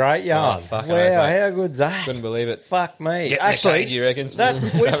 fucking great yarn. Oh, fucking wow, oath, mate. how good's that? Couldn't believe it. Fuck me. Get in the Actually, cage, you reckon?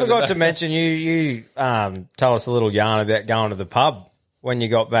 we forgot to mention you told us a little yarn about going to the pub when you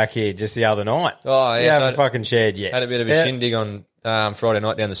got back here just the other night. Oh, yeah. You haven't so fucking shared yet. had a bit of a shindig on Friday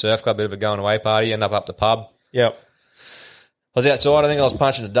night down the surf club, bit of a going away party, end up the pub. Yep. I was outside, I think I was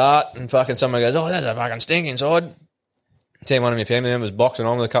punching a dart, and fucking someone goes, oh, there's a fucking stink inside. See one of my family members boxing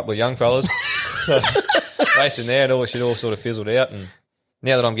on with a couple of young fellas. So, racing there, and all shit all sort of fizzled out. And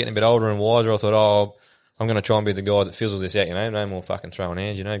now that I'm getting a bit older and wiser, I thought, I'm going to try and be the guy that fizzles this out, no more fucking throwing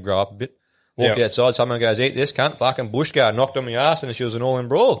hands, grow up a bit. Walk outside, someone goes, eat this cunt, fucking bush guard, knocked on my ass, and she was an all-in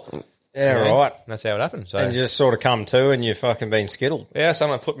brawl. Yeah, right. And that's how it happened. So. And you just sort of come to and you've fucking been skittled. Yeah,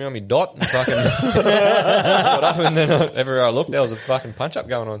 someone put me on my dot and fucking got up, and then everywhere I looked, there was a fucking punch-up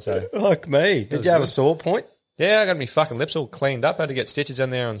going on. So, Like me. Did you have a sore point? yeah, I got my fucking lips all cleaned up. I had to get stitches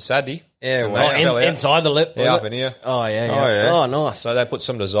in there on Saturday. Yeah, And well, they fell out. Inside the lip. Yeah, was up it? in here. Oh, yeah. yeah. Oh, nice. So they put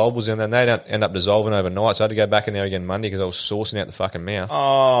some dissolvables in there, and they don't end up dissolving overnight. So I had to go back in there again Monday because I was saucing out the fucking mouth.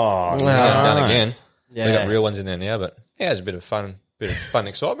 Oh, Get them done again. Yeah. They got real ones in there now, but yeah, it's a bit of fun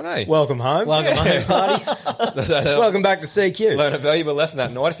excitement, eh? welcome home. Welcome home, party. Welcome back to CQ. Learn a valuable lesson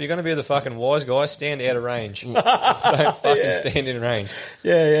that night. If you're going to be the fucking wise guy, stand out of range. Don't fucking stand in range.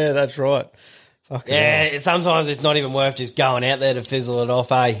 Yeah, that's right. Fucking hell. Yeah, sometimes it's not even worth just going out there to fizzle it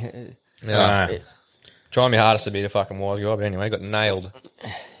off, eh? Yeah. Trying my hardest to be the fucking wise guy, but anyway, got nailed.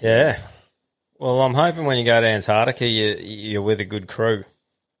 Yeah. Well, I'm hoping when you go to Antarctica, you're with a good crew.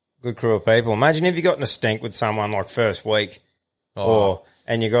 Good crew of people. Imagine if you got in a stink with someone like first week,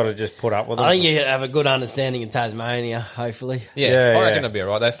 and you got to just put up with them. I think you have a good understanding in Tasmania, hopefully. Yeah, I reckon it'll be all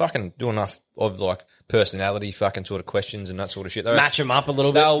right. They fucking do enough of like personality fucking sort of questions and that sort of shit. Match them up a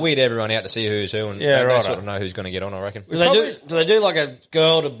little bit. They'll weed everyone out to see who's who, and they sort of know who's going to get on, I reckon. Do they do like a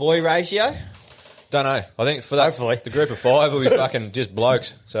girl to boy ratio? Don't know. I think for that, Hopefully. the group of 5 will be fucking just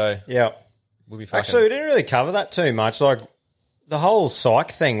blokes. So Yeah. we'll be fucking. Actually, we didn't really cover that too much. Like the whole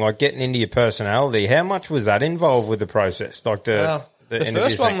psych thing, like getting into your personality, how much was that involved with the process? Like the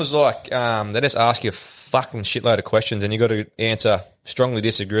first one was like they just ask you a fucking shitload of questions, and you got to answer strongly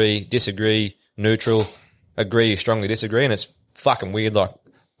disagree, neutral, agree, strongly disagree, and it's fucking weird. Like,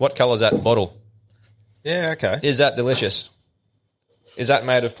 what colour's that bottle? Yeah, okay. Is that delicious? Is that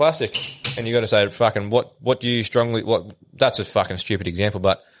made of plastic? And you got to say fucking what do you strongly what? That's a fucking stupid example,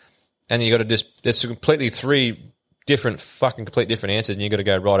 but and you got to just there's completely 3 complete different answers, and you got to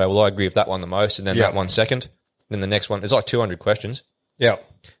go right. Well, I agree with that one the most, and then that one second, then the next one. It's like 200 questions. Yeah.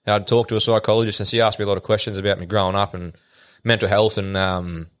 And I'd talk to a psychologist, and she asked me a lot of questions about me growing up and mental health and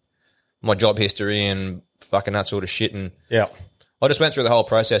my job history and fucking that sort of shit. And Yeah. I just went through the whole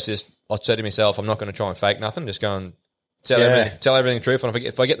process. I said to myself, I'm not going to try and fake nothing. Just go and tell everything truth. And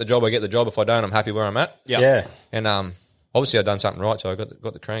if I get the job, I get the job. If I don't, I'm happy where I'm at. Yeah. And obviously I've done something right, so I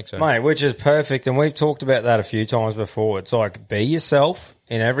got the crank. So Mate, which is perfect. And we've talked about that a few times before. It's like be yourself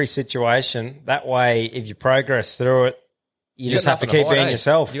in every situation. That way, if you progress through it, you just have to keep being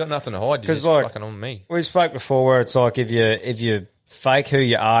yourself. You got nothing to hide. You're just fucking on me. We spoke before where it's like if you fake who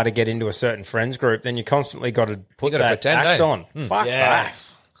you are to get into a certain friends group, then you constantly got to put that pretend, act eh? on. Fuck that.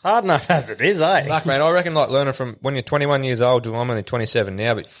 It's hard enough as it is, eh? Fuck, mate, I reckon like learning from when you're 21 years old, I'm only 27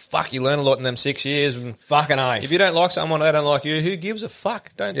 now, but fuck, you learn a lot in them 6 years. And Fucking oath. if you don't like someone, they don't like you, who gives a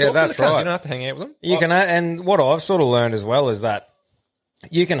fuck? Don't talk that's to the cunts. right. You don't have to hang out with them. You can, and what I've sort of learned as well is that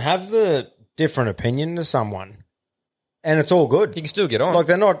you can have the different opinion to someone, and it's all good. You can still get on. Like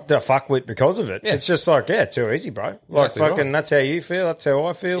they're not a fuckwit because of it. Yeah. It's just like too easy, bro. Like Exactly fucking, right. that's how you feel. That's how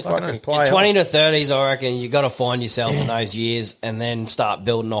I feel. Fucking play. 20 to 30s, I reckon you got to find yourself in those years and then start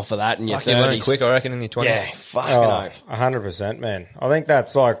building off of that in your Fuck, you learn 30s. quick, I reckon, in your 20s. Yeah, fucking Oh, oath. 100%, man. I think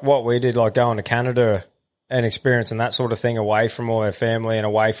that's like what we did, like going to Canada and experiencing that sort of thing away from all their family and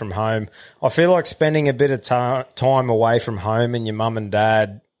away from home. I feel like spending a bit of time away from home and your mum and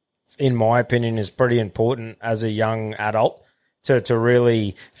dad, in my opinion, is pretty important as a young adult to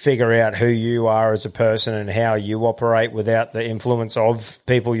really figure out who you are as a person and how you operate without the influence of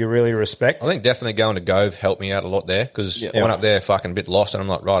people you really respect. I think definitely going to Gove helped me out a lot there because I went up there fucking a bit lost and I'm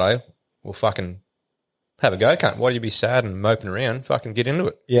like, righto, we'll fucking have a go, cunt. Why do you be sad and moping around? Fucking get into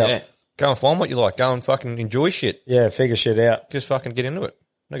it. Yeah. Go and find what you like. Go and fucking enjoy shit. Yeah, figure shit out. Just fucking get into it.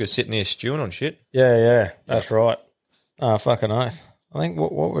 No good sitting there stewing on shit. Yeah, that's right. Oh, fucking oath. I think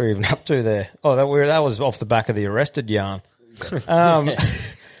what were we even up to there? Oh, that was off the back of the arrested yarn.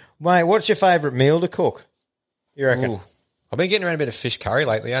 Mate, what's your favourite meal to cook? You reckon? Ooh. I've been getting around a bit of fish curry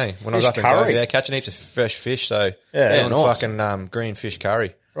lately, eh? When I was Fish up in curry? Gove, catching heaps of fresh fish, so Yeah, nice. fucking green fish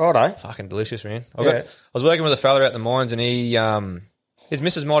curry. Righto. Fucking delicious, man. Yeah. I was working with a fella out the mines and he his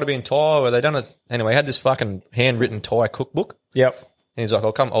missus might have been Thai or they done it anyway, he had this fucking handwritten Thai cookbook. Yep. And he's like,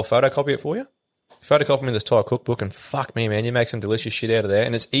 I'll photocopy it for you. Photocopy me this Thai cookbook and fuck me, man, you make some delicious shit out of there.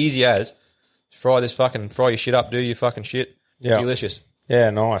 And it's easy as fry your shit up, do your fucking shit. Yeah. Delicious. Yeah,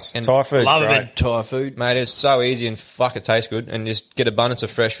 nice. And Thai food's Love a great. bit of Thai food. Mate, it's so easy and fuck, it tastes good. And just get abundance of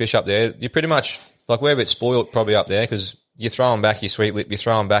fresh fish up there. You're pretty much, like, we're a bit spoiled probably up there because you're throwing back your sweet lip, you're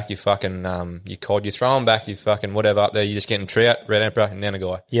throwing back your fucking, your cod, you're throwing back your fucking whatever up there. You're just getting trout, red emperor, and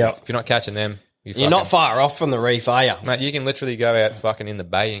nannagai. Yeah. If you're not catching them, You're not far off from the reef, are you? Mate, you can literally go out fucking in the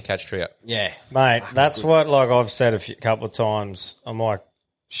bay and catch trout. Yeah. Mate, that's what, like, I've said a couple of times. I'm like,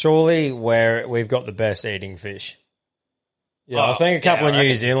 surely we've got the best eating fish. Yeah, I think a couple of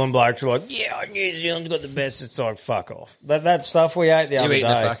New Zealand blokes are like, yeah, New Zealand's got the best. It's like, fuck off. That stuff we ate the other day. You eating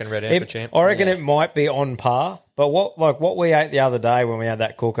the fucking red emperor, champ. I reckon it might be on par, but what we ate the other day when we had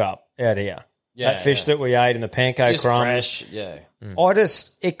that cook up out here, that fish that we ate in the pancake Just crumbs, fresh, yeah.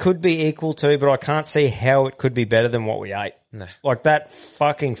 it could be equal to, but I can't see how it could be better than what we ate. No. Like that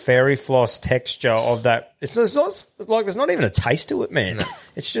fucking fairy floss texture of that. It's not like there's not even a taste to it, man. No.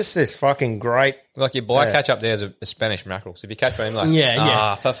 It's just this fucking great. Like your bycatch up there is a Spanish mackerel. So if you catch one, like,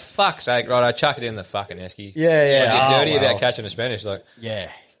 Yeah. for fuck's sake, right, I chuck it in the fucking esky. Yeah. Like, you're dirty about catching a Spanish, like. Yeah.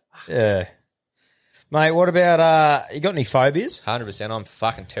 Mate, what about, you got any phobias? 100%. I'm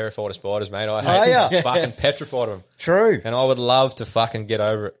fucking terrified of spiders, mate. I hate them. I'm fucking petrified of them. True. And I would love to fucking get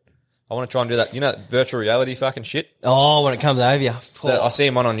over it. I want to try and do that. You know, that virtual reality fucking shit? Oh, when it comes over you. I see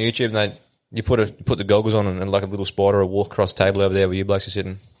one on YouTube and you put the goggles on and like a little spider will walk across the table over there where you blokes are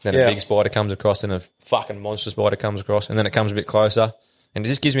sitting. Then a big spider comes across and a fucking monster spider comes across and then it comes a bit closer. And it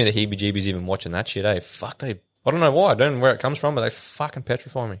just gives me the heebie-jeebies even watching that shit, eh? Fuck, I don't know why. I don't know where it comes from, but they fucking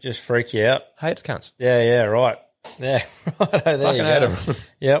petrify me. Just freak you out. Hate cunts. Yeah, right. Yeah. There Fucking you hate go. them.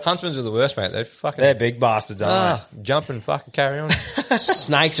 Yep. Huntsmans are the worst, mate. They're big bastards, aren't jump and fucking carry on.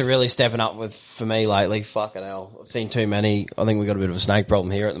 Snakes are really stepping up for me lately. Fucking hell. I've seen too many. I think we've got a bit of a snake problem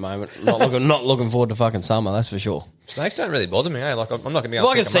here at the moment. Not looking forward to fucking summer, that's for sure. Snakes don't really bother me, eh? Like, I'm not going to be If able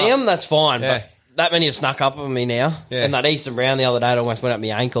I to can pick see up. them, that's fine. Yeah. But that many have snuck up on me now. Yeah. And that Eastern Brown the other day, it almost went up my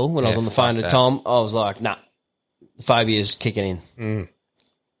ankle when I was on the phone to fuck that. Tom. I was like, nah, the phobia's kicking in.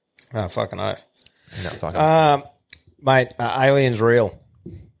 Oh, fucking oath. No, fucking. Mate, aliens real.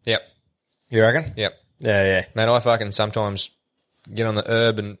 Yep. You reckon? Yep. Yeah. Mate, I fucking sometimes get on the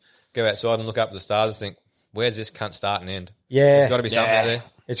herb and go outside and look up at the stars and think, where's this cunt start and end? Yeah. There's got to be something out there.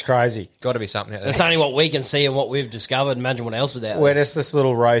 It's crazy. Got to be something out there. It's only what we can see and what we've discovered. Imagine what else is out We're there. just this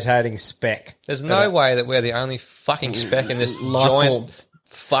little rotating speck. There's no way that we're the only fucking speck in this Life form. giant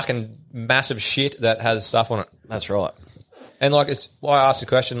fucking massive shit that has stuff on it. That's right. And like, it's why I asked the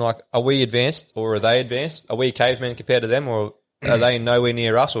question, like, are we advanced or are they advanced? Are we cavemen compared to them or are they nowhere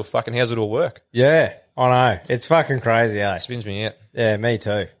near us or fucking how's it all work? Yeah, I know. It's fucking crazy, eh? It spins me out. Yeah, me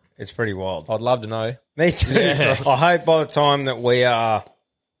too. It's pretty wild. I'd love to know. Me too. I hope by the time that we are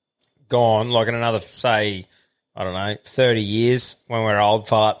gone, like in another, say, I don't know, 30 years when we're old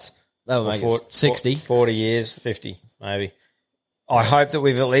farts. That would make us 60. 40 years, 50 maybe. I hope that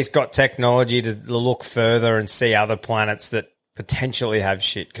we've at least got technology to look further and see other planets that potentially have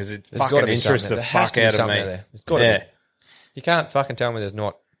shit because it There's fucking gotta be interests something the there. There has fuck to be out of something me. out there. There's gotta be. You can't fucking tell me there's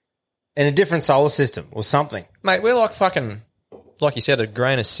not. In a different solar system or something. Mate, we're like fucking, like you said, a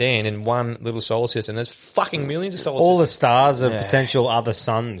grain of sand in one little solar system. There's fucking millions of solar All the systems. stars are potential other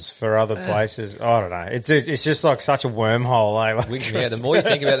suns for other places. I don't know. It's just like such a wormhole. Eh? Like, Yeah, the more you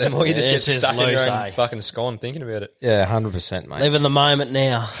think about it, the more you just get It's just stuck in your loose, own eh? fucking scone thinking about it. yeah, 100%, mate. Live in the moment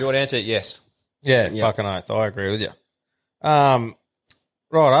now. Short answer, yes. Yeah, fucking oath. I agree with you.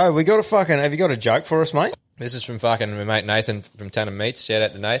 Right, we got a fucking. Have you got a joke for us, mate? This is from fucking my mate Nathan from Tanner Meats. Shout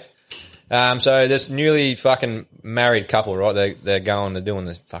out to Nate. So this newly fucking married couple, right? They're doing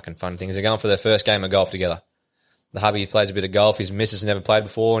the fucking fun things. They're going for their first game of golf together. The hubby plays a bit of golf. His missus never played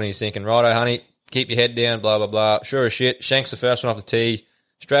before, and he's thinking, righto, honey, keep your head down, blah, blah, blah. Sure as shit, shanks the first one off the tee,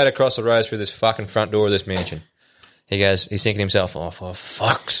 straight across the road through this fucking front door of this mansion. He's thinking to himself, oh, for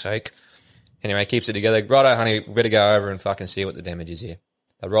fuck's sake. Anyway, he keeps it together. Righto, honey, we better go over and fucking see what the damage is here.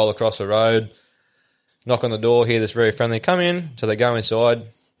 They roll across the road, knock on the door, hear this very friendly, come in. So they go inside,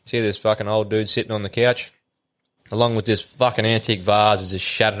 see this fucking old dude sitting on the couch, along with this fucking antique vase is just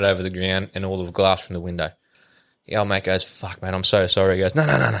shattered over the ground and all the glass from the window. The old mate goes, fuck, mate, I'm so sorry. He goes, no. I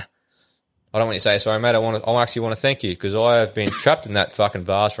don't want you to say sorry, mate. I actually want to thank you because I have been trapped in that fucking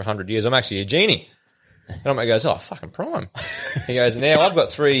vase for 100 years. I'm actually a genie. And old mate goes, oh, fucking prime. He goes, now I've got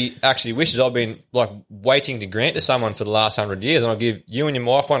 3 actually wishes I've been like waiting to grant to someone for the last 100 years, and I'll give you and your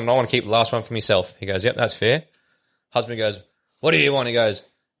wife one, and I want to keep the last one for myself. He goes, yep, that's fair. Husband goes, what do you want? He goes,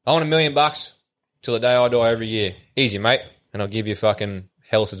 I want $1 million till the day I die every year. Easy, mate. And I'll give you fucking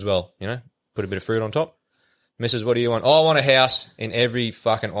health as well, you know, put a bit of fruit on top. Mrs., what do you want? Oh, I want a house in every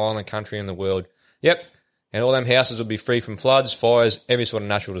fucking island country in the world. Yep. And all them houses will be free from floods, fires, every sort of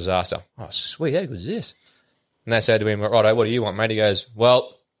natural disaster. Oh, sweet. How good is this? And they said to him, righto, what do you want, mate? He goes,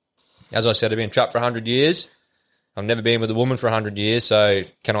 well, as I said, I've been trapped for 100 years. I've never been with a woman for 100 years, so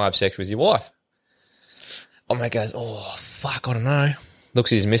can I have sex with your wife? Oh, mate goes, oh, fuck, I don't know.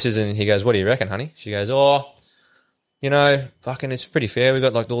 Looks at his missus and he goes, what do you reckon, honey? She goes, oh, you know, fucking it's pretty fair. We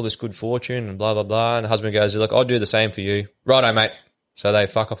got like all this good fortune and blah, blah, blah. And the husband goes, look, I'll do the same for you. Righto, mate. So they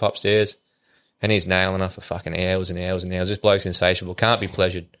fuck off upstairs and he's nailing her for fucking hours and hours and hours. This bloke's insatiable, can't be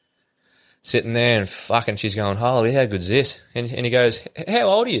pleasured. Sitting there and fucking she's going, holy, how good's this? And he goes, how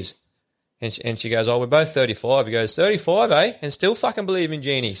old are you? And she goes, oh, we're both 35. He goes, 35, eh? And still fucking believe in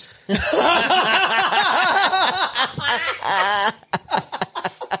genies.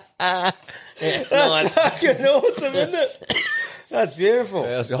 That's fucking awesome, isn't it? That's beautiful.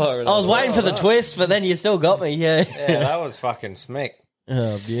 Yeah, I was waiting for the twist, but then you still got me. Yeah, that was fucking smack.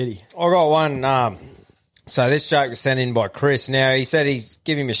 Oh, beauty. I got one. So this joke was sent in by Chris. Now, he said he's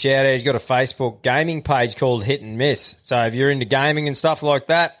giving him a shout out. He's got a Facebook gaming page called Hit and Miss. So if you're into gaming and stuff like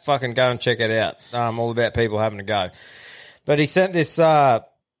that, fucking go and check it out. All about people having a go. But he sent this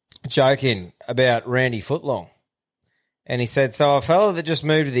joke in about Randy Footlong. And he said, so a fella that just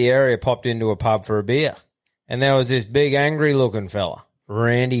moved to the area popped into a pub for a beer. And there was this big angry-looking fella,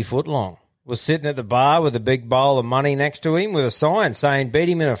 Randy Footlong, was sitting at the bar with a big bowl of money next to him with a sign saying, beat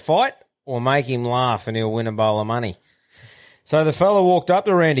him in a fight or make him laugh and he'll win a bowl of money. So the fella walked up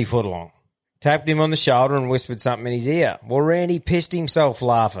to Randy Footlong, tapped him on the shoulder and whispered something in his ear. Well, Randy pissed himself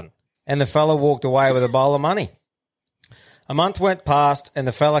laughing, and the fella walked away with a bowl of money. A month went past, and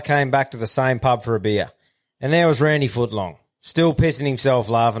the fella came back to the same pub for a beer. And there was Randy Footlong, still pissing himself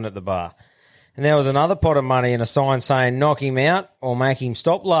laughing at the bar. And there was another pot of money and a sign saying, knock him out or make him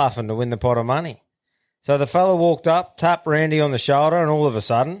stop laughing to win the pot of money. So the fella walked up, tapped Randy on the shoulder, and all of a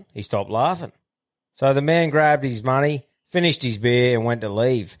sudden, he stopped laughing. So the man grabbed his money, finished his beer, and went to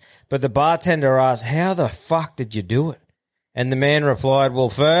leave. But the bartender asked, how the fuck did you do it? And the man replied, well,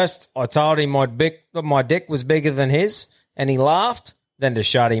 first, I told him my dick was bigger than his, and he laughed. Then to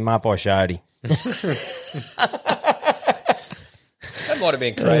shut him up, I showed him. That might have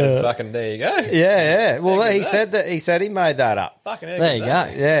been creative. Fucking there you go. Yeah. Well, he said that. He said he made that up. Fucking There you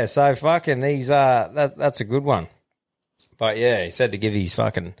go. Yeah. So fucking, he's that's a good one. But yeah, he said to give his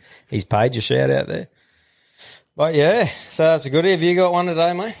page a shout out there. But yeah, so that's a good. Have you got one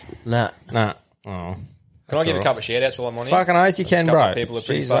today, mate? Nah. Can Oh. I give a couple of shout outs while I'm on here? Fucking oath you can, a couple bro. Of people are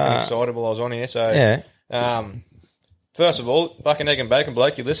pretty fucking excited while I was on here. So yeah. First of all, fucking egg and bacon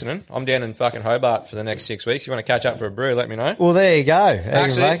bloke, you're listening. I'm down in fucking Hobart for the next 6 weeks. You want to catch up for a brew, let me know. Well, there you go.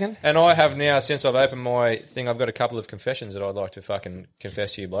 Egg and bacon. And I have now, since I've opened my thing, I've got a couple of confessions that I'd like to fucking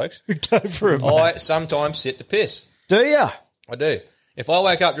confess to you blokes. Go for it, mate. I sometimes sit to piss. Do you? I do. If I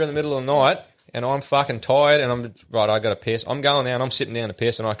wake up during the middle of the night and I'm fucking tired and I got to piss, I'm going down, I'm sitting down to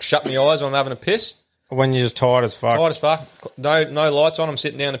piss, and I shut my eyes when I'm having a piss. When you're just tired as fuck. Tired as fuck. No lights on, I'm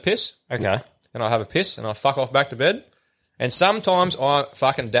sitting down to piss. Okay. And I have a piss and I fuck off back to bed. And sometimes I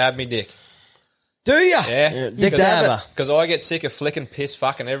fucking dab me dick. Do you? Yeah. Dick dabber. Because I get sick of flicking piss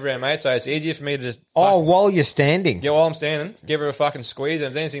fucking everywhere, mate, so it's easier for me to just... While you're standing? Yeah, while I'm standing, give her a fucking squeeze, and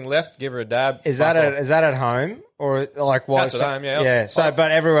if there's anything left, give her a dab. Is that at home? Or like while... That's at home, yeah. Yeah, so,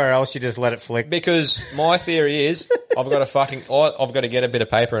 but everywhere else you just let it flick? Because my theory is I've got to get a bit of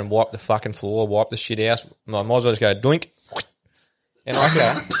paper and wipe the fucking floor, wipe the shit out. I might as well just go doink. And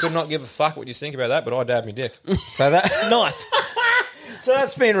I could not give a fuck what you think about that, but I dab me dick. So that... Nice. So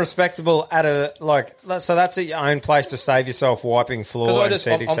that's been respectable at a so that's at your own place to save yourself wiping floor and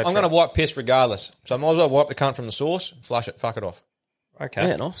seat, etc. I'm going to wipe piss regardless. So I might as well wipe the cunt from the source, flush it, fuck it off. Okay.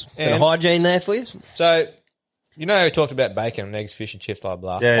 Yeah, nice. Bit And- of hygiene there for you. So, you know, we talked about bacon and eggs, fish and chips, blah,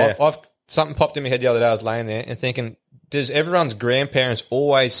 blah. Yeah, yeah. I've something popped in my head the other day. I was laying there and thinking, does everyone's grandparents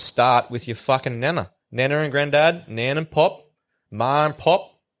always start with your fucking nana? Nana and granddad, nan and pop, ma and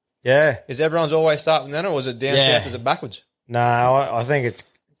pop? Yeah. Is everyone's always start with nana, or is it down Yeah. south, is it backwards? No, I think it's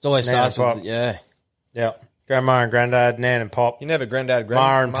It always Nan starts and with, yeah. yeah. Grandma and granddad, nan and pop. You never granddad,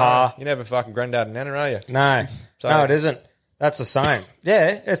 Ma and pa. You never fucking granddad and nana, are you? No, So- no, it isn't. That's the same.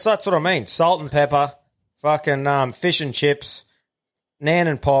 Yeah, that's what I mean. Salt and pepper, fucking fish and chips, nan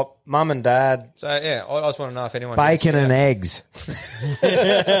and pop, mum and dad, So, yeah, I just want to know if anyone... bacon and eggs.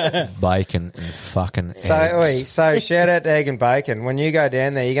 Bacon and fucking So shout out to Egg and Bacon. When you go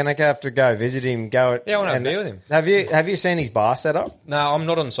down there, you're going to have to go visit him. Yeah, I want to have a beer with him. Have you seen his bar set up? No, I'm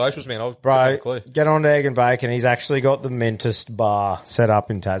not on socials, man. I'll Bro, have a clue. get on to Egg and Bacon. He's actually got the mentest bar set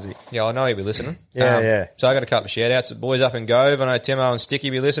up in Tassie. Yeah, I know he'll be listening. Yeah, yeah. So I got a couple of shout outs. The boys up in Gove. I know Timo and Sticky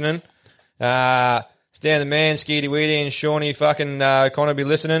be listening. Stan the Man, Skeety Weedy and Shawnee fucking Connor be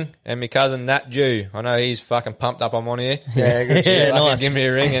listening. And my cousin Nat Jew. I know he's fucking pumped up I'm on here. Yeah, good shit. Yeah, nice. Give me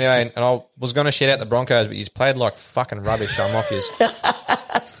a ring anyway. And I was going to shout out the Broncos, but he's played like fucking rubbish, so I'm off his.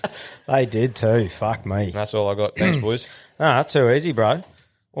 They did too. Fuck me. That's all I got. Thanks, boys. No, that's too easy, bro.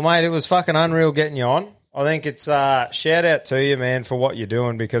 Well, mate, it was fucking unreal getting you on. I think it's shout out to you, man, for what you're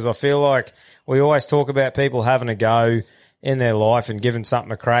doing, because I feel like we always talk about people having a go in their life and giving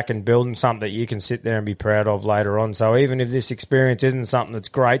something a crack and building something that you can sit there and be proud of later on. So even if this experience isn't something that's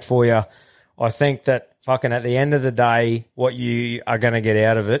great for you, I think that fucking at the end of the day, what you are going to get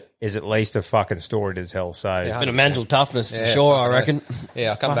out of it is at least a fucking story to tell. So, Bit of mental toughness for Yeah, sure, I fucking reckon.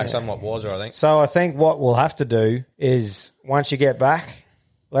 Yeah, I'll come back somewhat wiser, I think. so I think what we'll have to do is once you get back,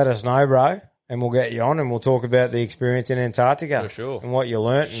 let us know, bro. And we'll get you on and we'll talk about the experience in Antarctica. For sure. And what you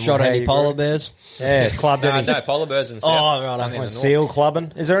learnt. And Shot how any you polar grew. bears? Yeah, clubbed any No, polar bears and south. Oh, right, Only in the went north. seal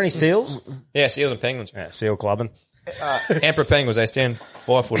clubbing. Is there any seals? Yeah, seals and penguins. Yeah, seal clubbing. Emperor penguins, they stand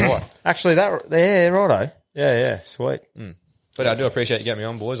 5 foot high. Actually, yeah, righto. Yeah, sweet. But I do appreciate you getting me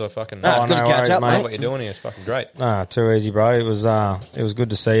on, boys. I fucking No, it's good to catch up, I know mate. what you're doing here. It's fucking great. Nah, too easy, bro. It was good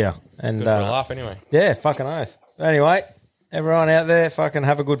to see you. And Good for a laugh, anyway. yeah, fucking oath. Anyway, everyone out there, fucking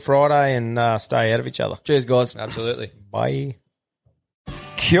have a good Friday and stay out of each other. Cheers, guys. Absolutely. Bye.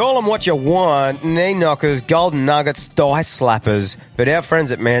 Call them what you want, knee knockers, golden nuggets, thigh slappers, but our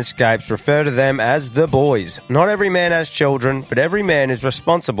friends at Manscaped refer to them as the boys. Not every man has children, but every man is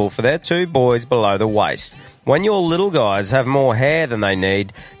responsible for their 2 boys below the waist. When your little guys have more hair than they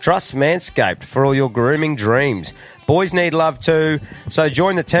need, trust Manscaped for all your grooming dreams. Boys need love too, so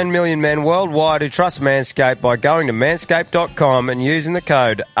join the 10 million men worldwide who trust Manscaped by going to manscaped.com and using the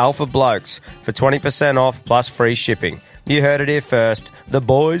code ALPHABLOKES for 20% off plus free shipping. You heard it here first. The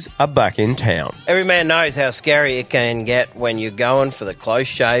boys are back in town. Every man knows how scary it can get when you're going for the close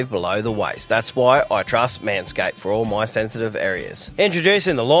shave below the waist. That's why I trust Manscaped for all my sensitive areas.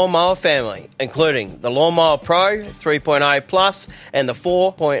 Introducing the Lawnmower family, including the Lawnmower Pro 3.0 Plus and the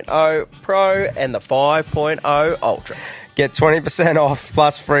 4.0 Pro and the 5.0 Ultra. Get 20% off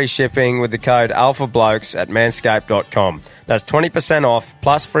plus free shipping with the code ALPHABLOKES at manscaped.com. That's 20% off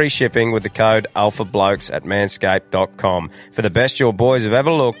plus free shipping with the code ALPHABLOKES at manscaped.com. For the best your boys have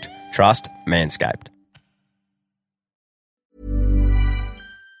ever looked, trust Manscaped.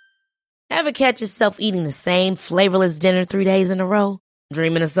 Ever catch yourself eating the same flavorless dinner 3 days in a row?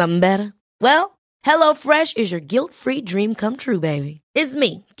 Dreaming of something better? Well, HelloFresh is your guilt-free dream come true, baby. It's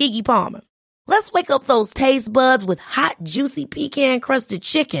me, Keke Palmer. Let's wake up those taste buds with hot, juicy pecan-crusted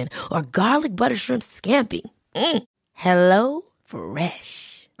chicken or garlic butter shrimp scampi. Hello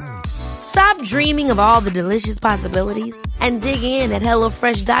Fresh. Stop dreaming of all the delicious possibilities and dig in at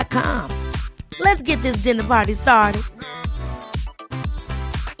HelloFresh.com. Let's get this dinner party started.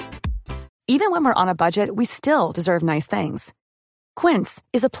 Even when we're on a budget, we still deserve nice things. Quince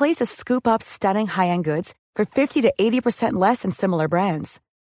is a place to scoop up stunning high-end goods for 50 to 80% less than similar brands.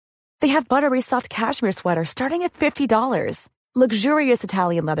 They have buttery soft cashmere sweaters starting at $50, luxurious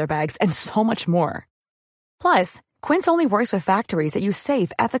Italian leather bags, and so much more. Plus, Quince only works with factories that use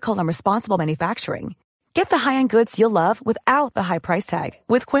safe, ethical, and responsible manufacturing. Get the high-end goods you'll love without the high price tag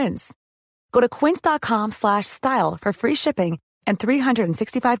with Quince. Go to quince.com/style for free shipping and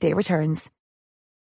 365-day returns.